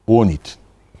own it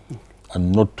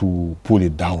and not to pull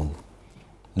it down,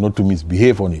 not to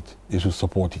misbehave on it. They should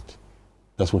support it.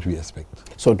 That's what we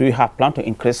expect. So do you have plan to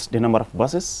increase the number of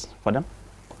buses for them?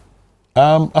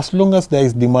 As long as there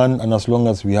is demand and as long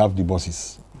as we have the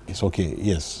buses, it's okay,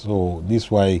 yes. So this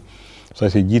is why, so I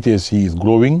say GTSC is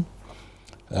growing.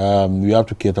 We have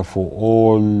to cater for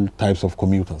all types of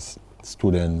commuters,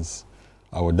 students,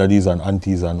 our daddies and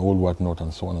aunties and all whatnot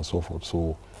and so on and so forth.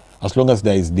 So as long as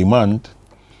there is demand,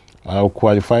 I'll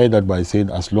qualify that by saying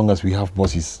as long as we have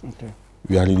buses,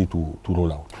 we are ready to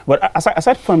roll out. But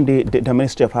aside from the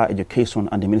Ministry of Higher Education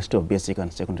and the Ministry of Basic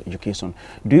and Secondary Education,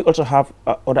 do you also have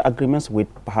other agreements with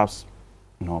perhaps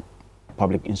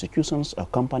public institutions or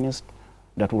companies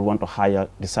that will want to hire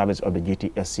the service of the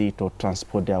GTSC to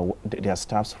transport their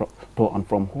staffs to and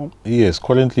from home? Yes,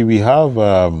 currently we have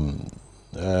a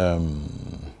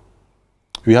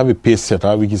pace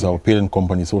setter, which is our parent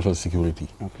company, Social Security.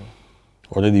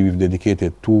 Already we've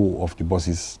dedicated 2 of the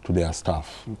buses to their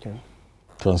staff,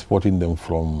 transporting them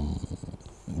from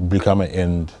Brikama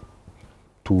end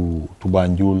to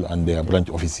Banjul and their branch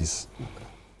offices.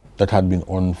 That had been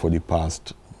on for the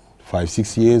past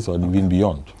 5-6 years or even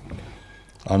beyond.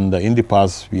 And in the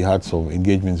past, we had some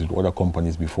engagements with other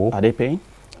companies before. Are they paying?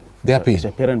 They are paying. It's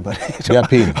a parent, but they are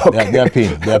paying. They are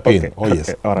paying. They are paying. Oh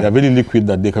yes, they are very liquid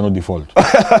that they cannot default.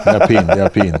 They are paying. They are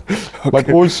paying.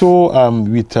 But also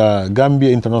with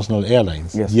Gambia International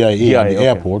Airlines, GIA, at the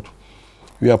airport,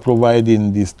 we are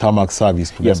providing this tarmac service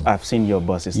to them. Yes, I've seen your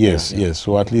buses. Yes, yes.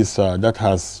 So at least that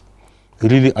has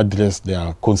really addressed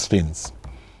their constraints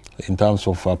in terms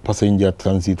of passenger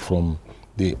transit from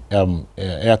the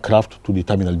aircraft to the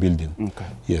terminal building.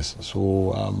 Yes.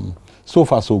 So so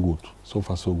far so good. So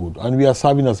far so good. And we are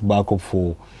serving as backup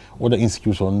for other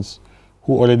institutions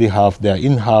who already have their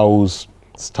in-house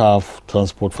staff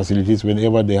transport facilities.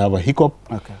 Whenever they have a hiccup,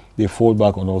 they fall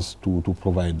back on us to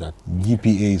provide that.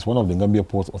 GPA is one of the Gambia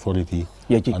Ports Authority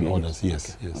and others.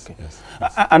 Yes.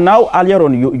 And now earlier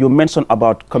on, you mentioned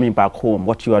about coming back home,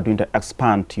 what you are doing to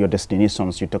expand your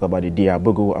destinations. You talk about the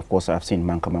Diabugu, of course I've seen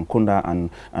Mankamankunda and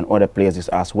other places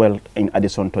as well, in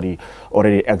addition to the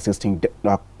already existing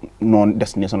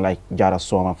non-destination like Jara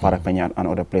Soma, Farafenya and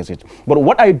other places. But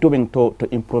what are you doing to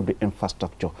improve the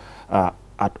infrastructure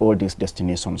at all these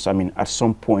destinations? I mean, at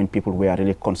some point, people were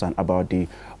really concerned about the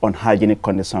unhygienic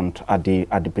conditions at the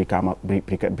Brikama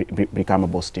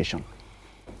bus station.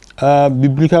 The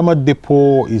Brikama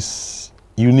depot is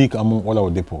unique among all our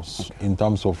depots in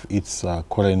terms of its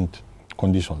current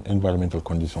condition, environmental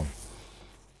condition.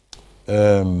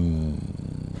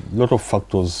 Lot of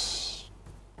factors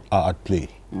are at play.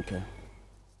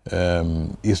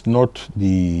 It's not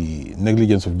the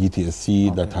negligence of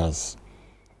GTSC that has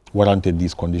warranted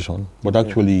this condition, but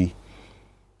actually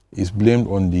is blamed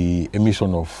on the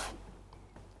emission of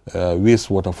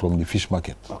wastewater from the fish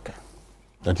market.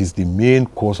 That is the main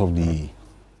cause of the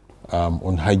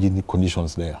unhygienic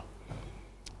conditions there,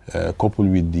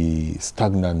 coupled with the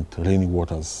stagnant rainy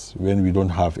waters when we don't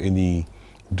have any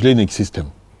drainage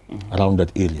system around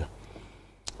that area.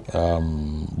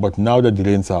 But now that the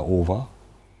rains are over,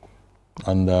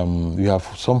 And we have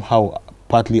somehow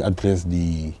partly addressed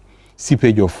the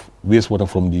seepage of wastewater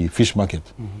from the fish market.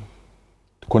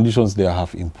 The conditions there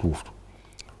have improved.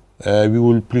 We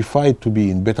will prefer it to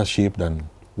be in better shape than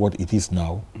what it is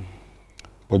now,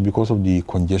 but because of the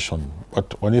congestion.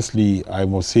 But honestly, I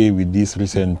must say with this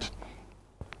recent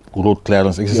road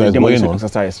clearance exercise going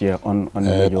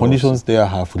on, conditions there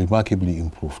have remarkably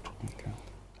improved. Okay.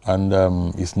 And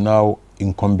it's now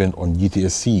incumbent on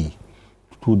GTSC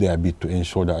to do their bit to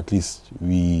ensure that at least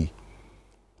we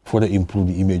further improve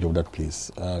the image of that place.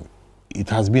 It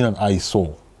has been an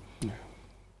eyesore.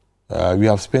 We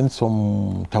have spent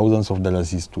some thousands of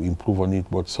dollars to improve on it,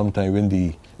 but sometimes when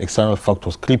the external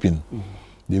factors creep in,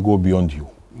 they go beyond you.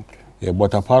 Okay. Yeah,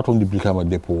 but apart from the Brikama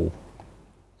depot,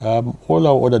 all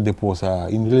our other depots are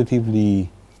in relatively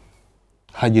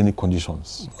hygienic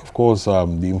conditions. Okay. Of course,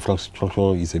 the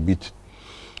infrastructure is a bit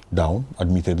down,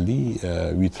 admittedly.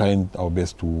 We're trying our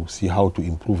best to see how to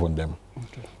improve on them.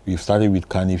 Okay. We've started with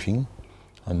Carnifing,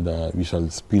 and we shall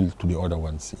spill to the other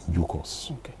ones in due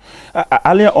course. Okay.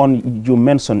 Earlier on, you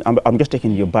mentioned, I'm just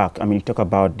taking you back, I mean, you talk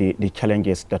about the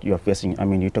challenges that you're facing. I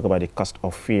mean, you talk about the cost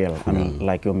of fuel, I mean,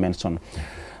 like you mentioned.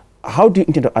 How do you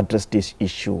intend to address this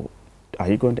issue? Are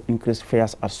you going to increase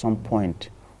fares at some point?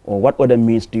 Or what other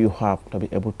means do you have to be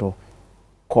able to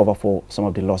cover for some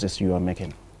of the losses you are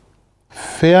making?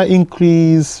 Fare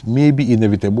increase may be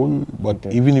inevitable, but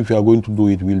even if we are going to do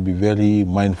it, we'll be very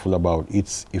mindful about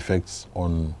its effects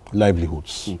on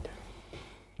livelihoods.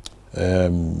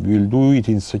 We'll do it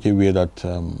in such a way that,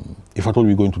 if at all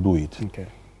we're going to do it,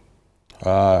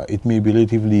 it may be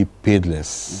relatively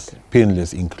painless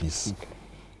increase.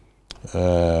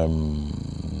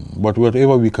 But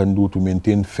whatever we can do to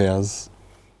maintain fares,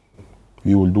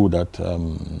 we will do that.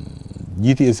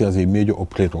 GTSC as a major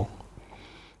operator,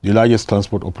 the largest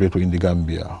transport operator in the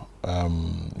Gambia,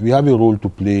 we have a role to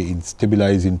play in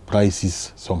stabilizing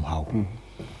prices somehow.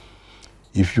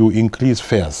 If you increase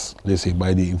fares, let's say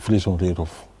by the inflation rate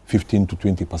of 15 to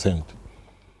 20%,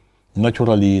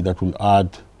 naturally that will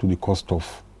add to the cost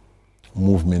of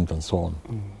movement and so on.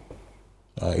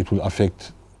 It will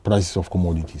affect prices of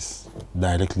commodities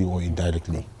directly or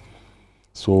indirectly.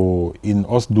 So in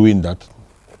us doing that,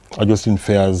 adjusting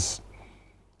fares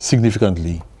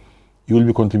significantly, you will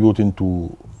be contributing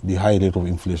to the high rate of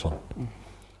inflation.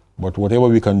 But whatever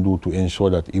we can do to ensure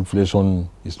that inflation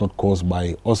is not caused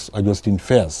by us adjusting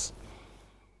fares,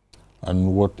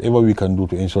 and whatever we can do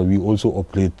to ensure we also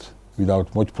operate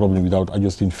without much problem, without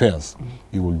adjusting fares,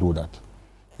 we will do that.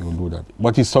 We will do that.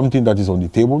 But it's something that is on the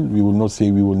table. We will not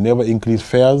say we will never increase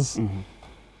fares,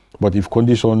 but if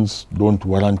conditions don't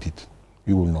warrant it,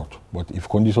 we will not. But if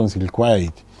conditions require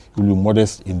it, we will be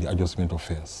modest in the adjustment of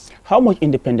fares. How much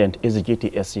independent is the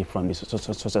GTSC from the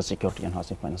Social Security and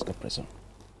Housing Finance Corporation?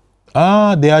 They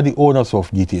are the owners of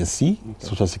GTSC,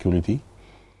 Social Security.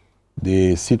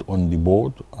 They sit on the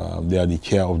board. They are the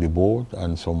chair of the board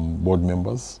and some board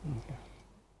members.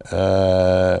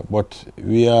 But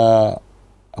we are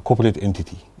a corporate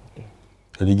entity,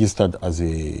 registered as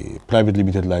a private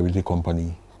limited liability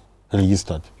company,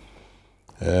 registered.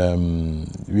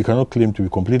 We cannot claim to be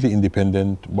completely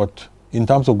independent, but in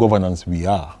terms of governance, we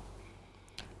are.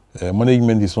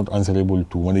 Management is not answerable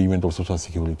to management of Social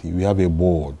Security. We have a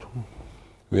board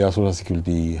where Social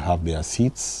Security have their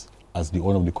seats as the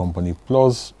owner of the company,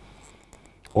 plus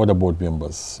other board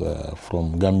members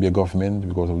from Gambia government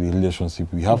because of the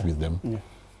relationship we have with them,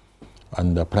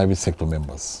 and the private sector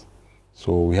members.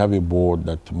 So we have a board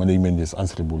that management is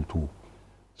answerable to.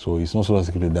 So it's not Social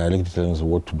Security directly telling us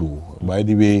what to do. By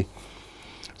the way,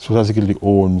 Social Security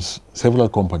owns several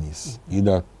companies,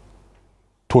 either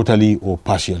totally or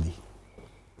partially.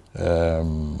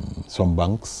 Some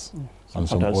banks and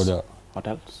some other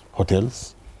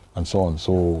hotels and so on.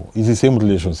 So it's the same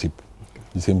relationship,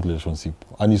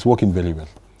 and it's working very well.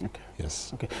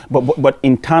 Yes. Okay. But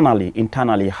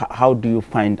internally, how do you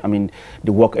find, I mean,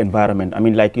 the work environment? I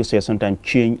mean, like you say, sometimes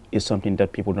change is something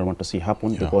that people don't want to see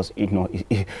happen because, you know,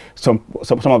 some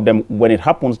of them, when it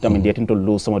happens, I mean, they tend to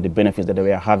lose some of the benefits that they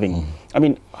were having. I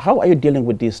mean, how are you dealing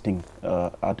with this thing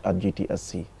at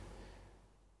GTSC?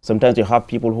 Sometimes you have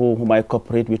people who might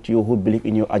cooperate with you, who believe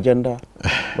in your agenda,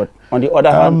 but on the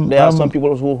other hand, there are some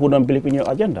people who don't believe in your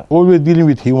agenda. Always dealing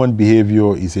with human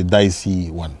behavior is a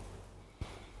dicey one.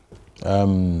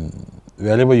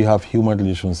 Wherever you have human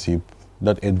relationship,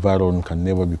 that environment can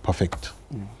never be perfect.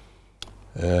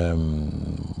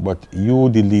 But you,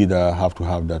 the leader, have to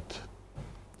have that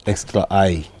extra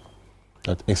eye,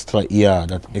 that extra ear,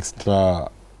 that extra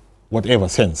whatever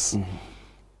sense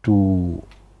to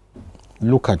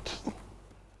look at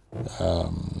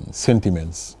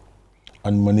sentiments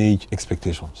and manage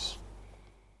expectations.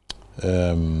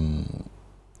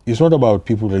 It's not about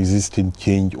people resisting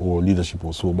change or leadership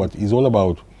or so, but it's all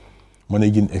about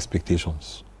managing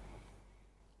expectations.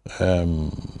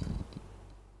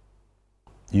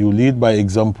 You lead by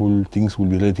example, things will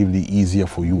be relatively easier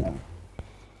for you.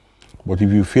 But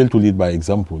if you fail to lead by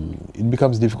example, it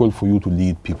becomes difficult for you to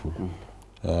lead people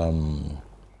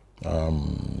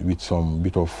with some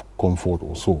bit of comfort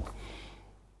or so.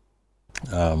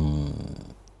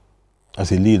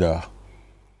 As a leader,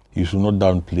 you should not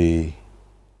downplay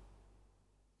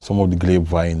some of the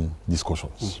grapevine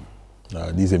discussions.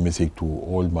 This is a message to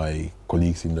all my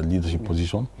colleagues in the leadership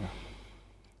position.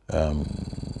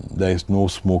 There is no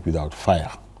smoke without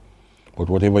fire. But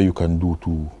whatever you can do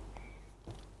to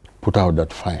put out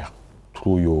that fire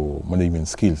through your management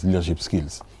skills, leadership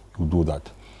skills, you do that.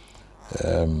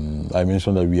 I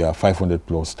mentioned that we are 500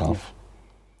 plus staff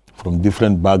from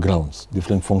different backgrounds,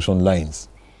 different function lines.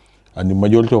 And the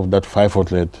majority of that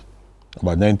 500,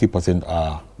 about 90%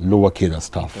 are lower cadre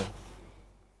staff.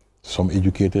 Some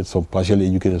educated, some partially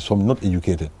educated, some not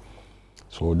educated.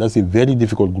 So that's a very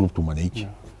difficult group to manage.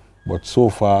 But so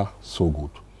far, so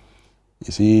good.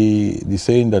 You see, the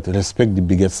saying that respect the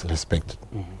begets respect.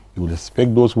 You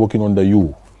respect those working under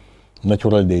you.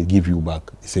 Naturally, they give you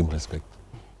back the same respect.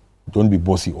 Don't be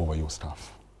bossy over your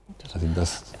staff. I think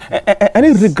that's...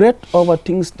 Any regret over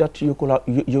things that you could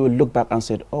you will look back and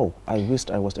said, oh, I wished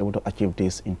I was able to achieve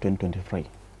this in 2023?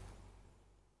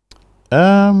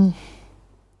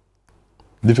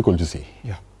 Difficult to say.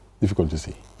 Yeah. Difficult to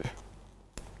say.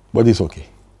 But it's okay.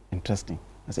 Interesting.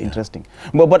 That's interesting.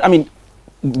 But I mean,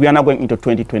 we are now going into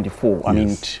 2024. I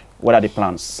mean, what are the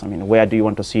plans? I mean, where do you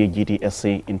want to see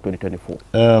GTSC in 2024?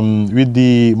 With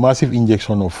the massive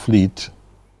injection of fleet,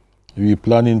 we're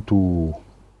planning to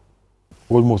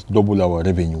almost double our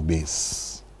revenue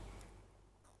base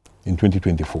in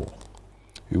 2024.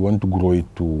 We want to grow it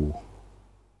to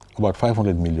about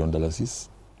 $500 million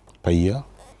per year.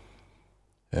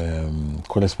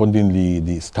 Correspondingly,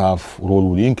 the staff role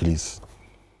will increase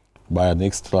by an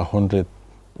extra 100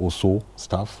 or so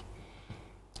staff.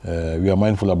 We are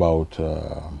mindful about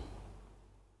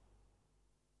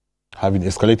having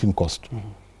escalating cost.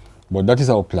 But that is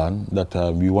our plan, that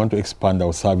we want to expand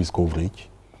our service coverage,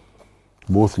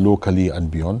 both locally and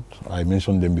beyond. I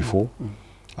mentioned them before.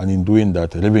 And in doing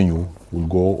that, revenue will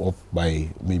go up by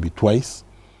maybe twice.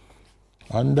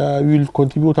 And we will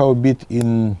contribute our bit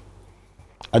in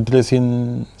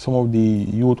addressing some of the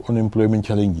youth unemployment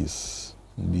challenges,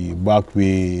 the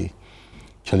backway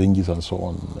challenges and so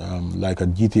on. Like at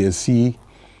GTSC,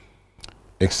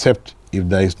 except if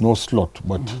there is no slot,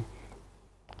 but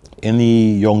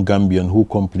any young Gambian who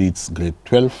completes grade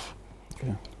 12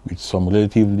 with some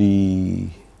relatively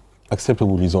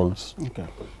acceptable results,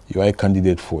 you are a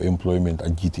candidate for employment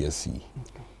at GTSC.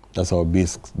 That's our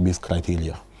base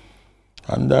criteria.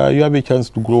 And you have a chance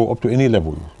to grow up to any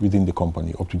level within the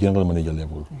company, up to general manager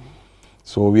level.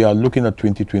 So we are looking at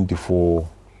 2024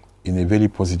 in a very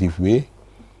positive way,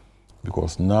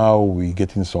 because now we're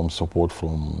getting some support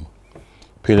from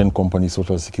parent company,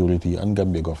 Social Security, and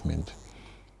Gambia government.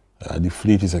 The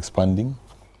fleet is expanding,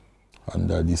 and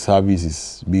the service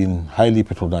is being highly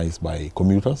patronized by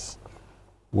commuters.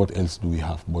 What else do we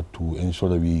have but to ensure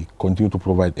that we continue to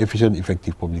provide efficient,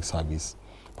 effective public service,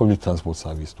 public transport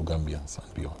service to Gambians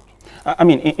and beyond? I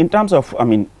mean, in terms of,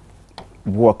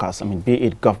 workers, be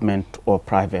it government or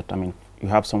private, you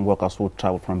have some workers who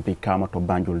travel from Brikama to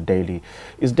Banjul daily.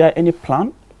 Is there any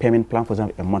plan, payment plan, for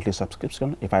example, a monthly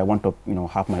subscription? If I want to,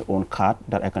 have my own card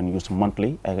that I can use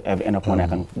monthly, every end of month I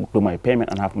can do my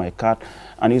payment and have my card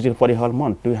and use it for the whole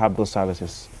month. Do you have those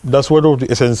services? That's one of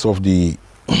the essence of the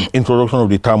introduction of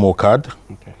the TAMO card,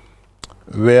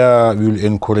 where we will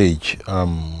encourage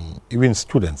even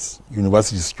students,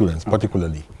 university students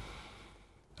particularly,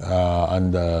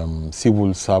 and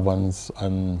civil servants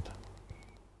and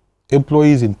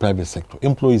employees in private sector,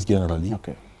 employees generally,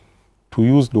 to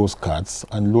use those cards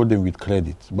and load them with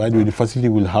credit. By the way, the facility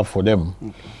will have for them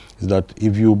is that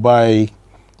if you buy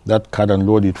that card and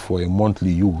load it for a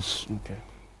monthly use,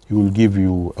 it will give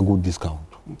you a good discount.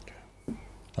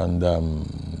 And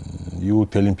you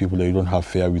telling people that you don't have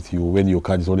fare with you when your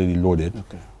card is already loaded,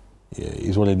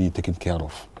 it's already taken care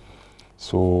of.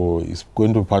 So it's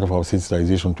going to be part of our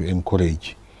sensitization to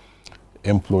encourage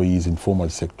employees in formal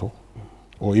sector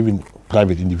or even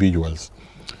private individuals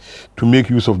to make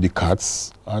use of the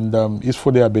cards, and it's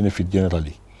for their benefit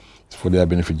generally. It's for their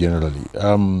benefit generally.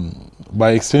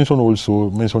 By extension also,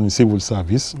 mentioning civil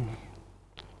service,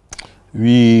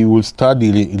 we will start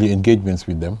the engagements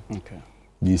with them,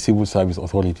 the civil service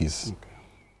authorities,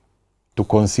 to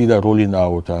consider rolling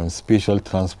out a special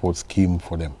transport scheme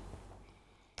for them.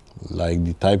 like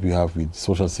the type we have with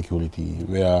Social Security,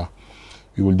 where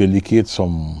we will delegate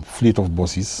some fleet of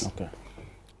buses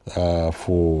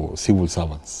for civil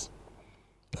servants,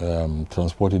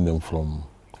 transporting them from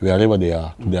wherever they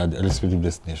are to their respective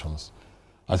destinations.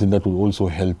 I think that will also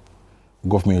help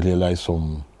government realize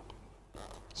some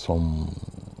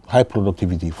high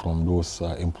productivity from those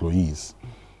employees.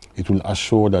 It will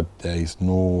assure that there is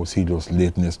no serious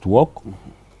lateness to work,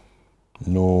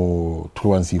 no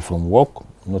truancy from work,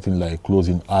 nothing like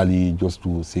closing early just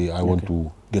to say, I want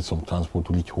to get some transport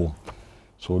to reach home.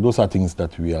 So those are things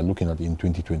that we are looking at in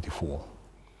 2024.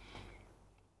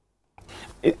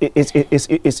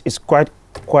 It's quite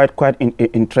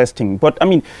interesting. But I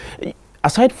mean,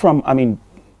 aside from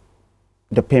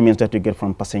the payments that you get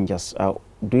from passengers,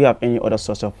 do you have any other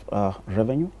source of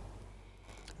revenue?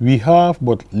 We have,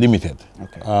 but limited.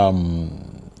 Okay.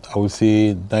 I would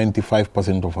say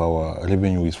 95% of our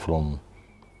revenue is from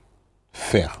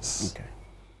fares,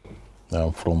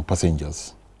 from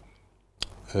passengers.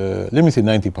 Let me say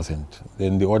 90%.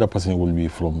 Then the other percent will be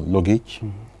from luggage,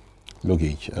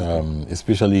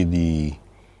 especially the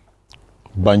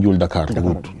Banjul-Dakar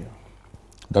route.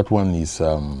 That one is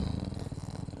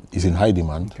in high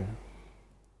demand,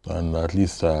 and at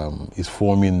least is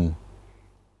forming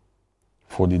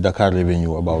for the Dakar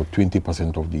revenue about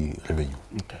 20% of the revenue,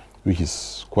 which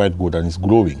is quite good and is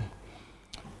growing.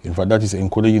 In fact, that is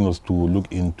encouraging us to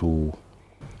look into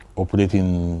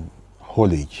operating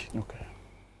haulage,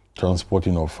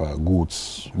 transporting of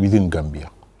goods within Gambia,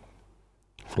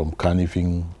 from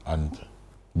Kanifing and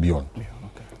beyond.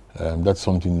 That's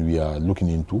something we are looking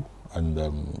into, and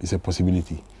it's a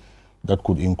possibility. That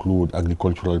could include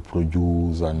agricultural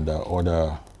produce and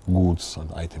other goods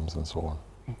and items and so on.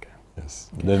 Yes.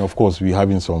 Then, of course, we're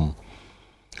having some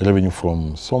revenue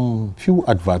from some few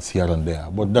adverts here and there,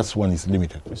 but that one is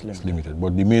limited. It's limited.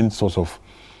 But the main source of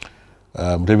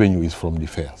revenue is from the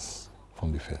fares.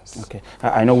 Okay.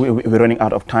 I know we're running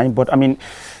out of time, but I mean,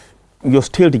 you're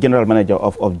still the general manager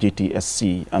of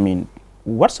GTSC. I mean,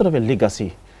 what sort of a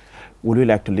legacy would you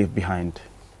like to leave behind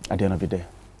at the end of the day?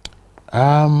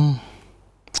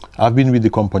 I've been with the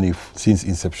company since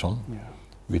inception,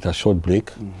 with a short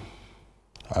break.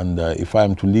 And if I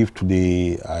am to leave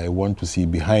today, I want to see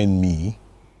behind me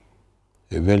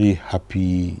a very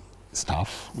happy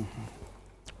staff,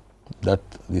 that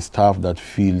the staff that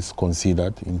feels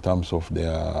considered in terms of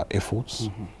their efforts,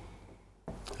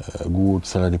 a good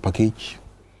salary package,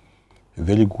 a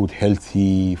very good,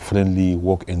 healthy, friendly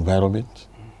work environment,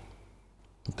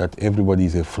 that everybody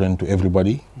is a friend to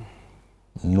everybody,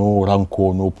 no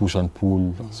rancor, no push and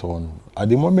pull, and so on. At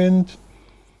the moment,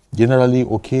 generally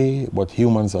okay, but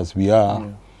humans as we are,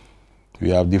 we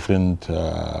have different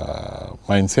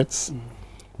mindsets.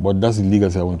 But that's the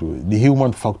legacy I want to. The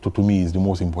human factor to me is the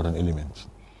most important element.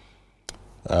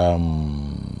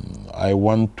 I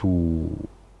want to,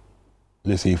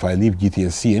 let's say, if I leave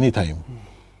GTSC anytime,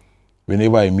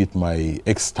 whenever I meet my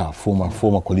ex-staff,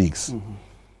 former colleagues,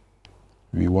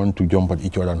 we want to jump at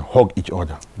each other and hug each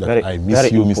other. That I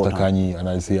miss you, Mr. Kanyi, and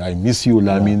I say, I miss you,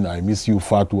 Lamin, I miss you,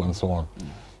 Fatu, and so on.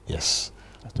 Yes,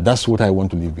 that's what I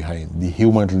want to leave behind, the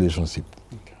human relationship.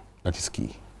 That is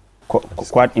key.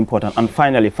 Quite important. And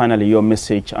finally, your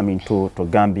message, I mean, to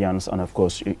Gambians and, of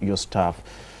course, your staff,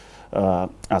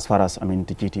 as far as, I mean,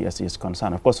 the GTSC is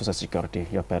concerned. Of course, Social Security,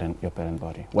 your parent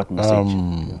body. What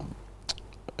message?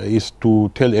 Is to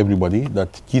tell everybody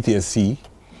that GTSC,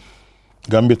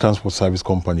 Gambia Transport Service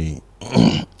Company,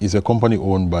 is a company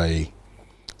owned by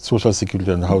Social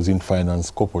Security and Housing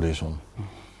Finance Corporation.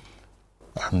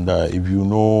 And if you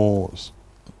know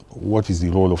what is the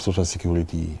role of Social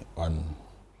Security and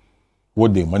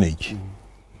what they manage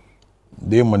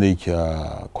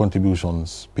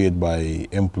contributions paid by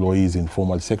employees in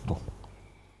formal sector,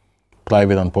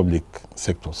 private and public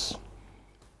sectors.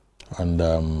 And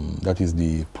that is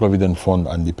the Provident Fund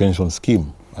and the Pension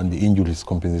Scheme and the Injuries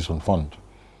Compensation Fund.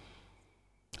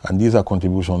 And these are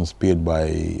contributions paid by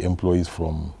employees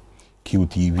from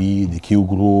QTV, the Q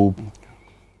Group,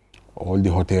 all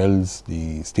the hotels,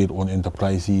 the state-owned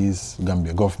enterprises,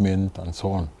 Gambia government, and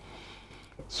so on.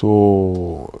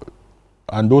 So,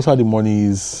 and those are the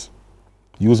monies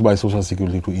used by Social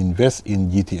Security to invest in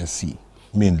GTSC,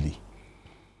 mainly.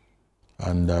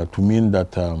 And to mean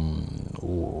that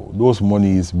those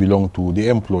monies belong to the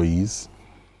employees,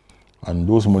 and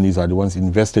those monies are the ones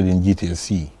invested in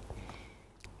GTSC.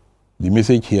 The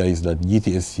message here is that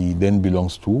GTSC then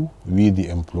belongs to we, the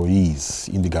employees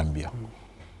in the Gambia.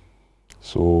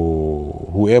 So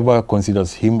whoever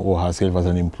considers him or herself as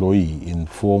an employee in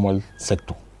formal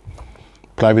sector,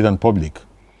 private and public,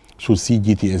 should see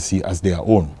GTSC as their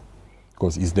own,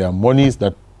 because it's their monies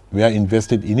that We are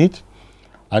invested in it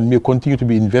and may continue to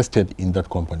be invested in that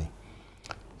company.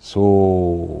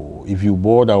 So if you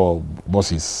board our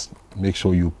buses, make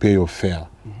sure you pay your fare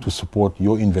to support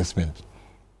your investment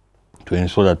to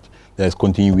ensure that there is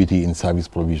continuity in service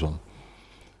provision.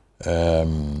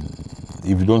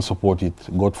 If you don't support it,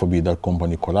 God forbid that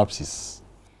company collapses,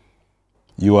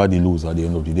 you are the loser at the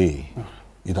end of the day.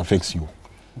 It affects you.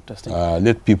 Interesting.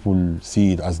 Let people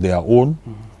see it as their own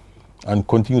and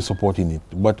continue supporting it.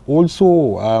 But also,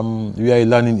 we are a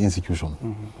learning institution.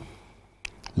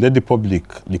 Let the public,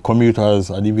 the commuters,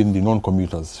 and even the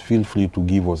non-commuters feel free to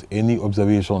give us any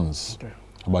observations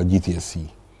about GTSC.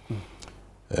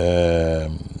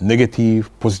 Negative,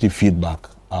 positive feedback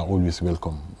are always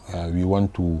welcome. We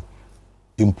want to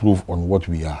improve on what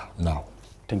we are now.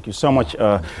 Thank you so much,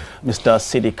 Mr.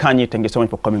 Sidi Kanyi. Thank you so much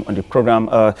for coming on the program.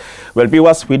 Well,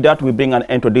 viewers, with that, we bring an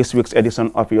end to this week's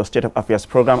edition of your State of Affairs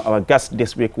program. Our guest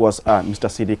this week was Mr.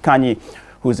 Sidi Kanyi,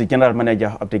 who is the General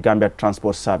Manager of the Gambia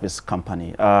Transport Service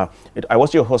Company. I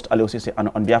was your host, Aliou Cissé, and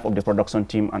on behalf of the production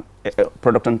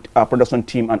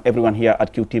team and everyone here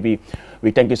at QTV,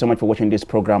 we thank you so much for watching this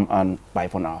program, and bye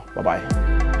for now. Bye-bye.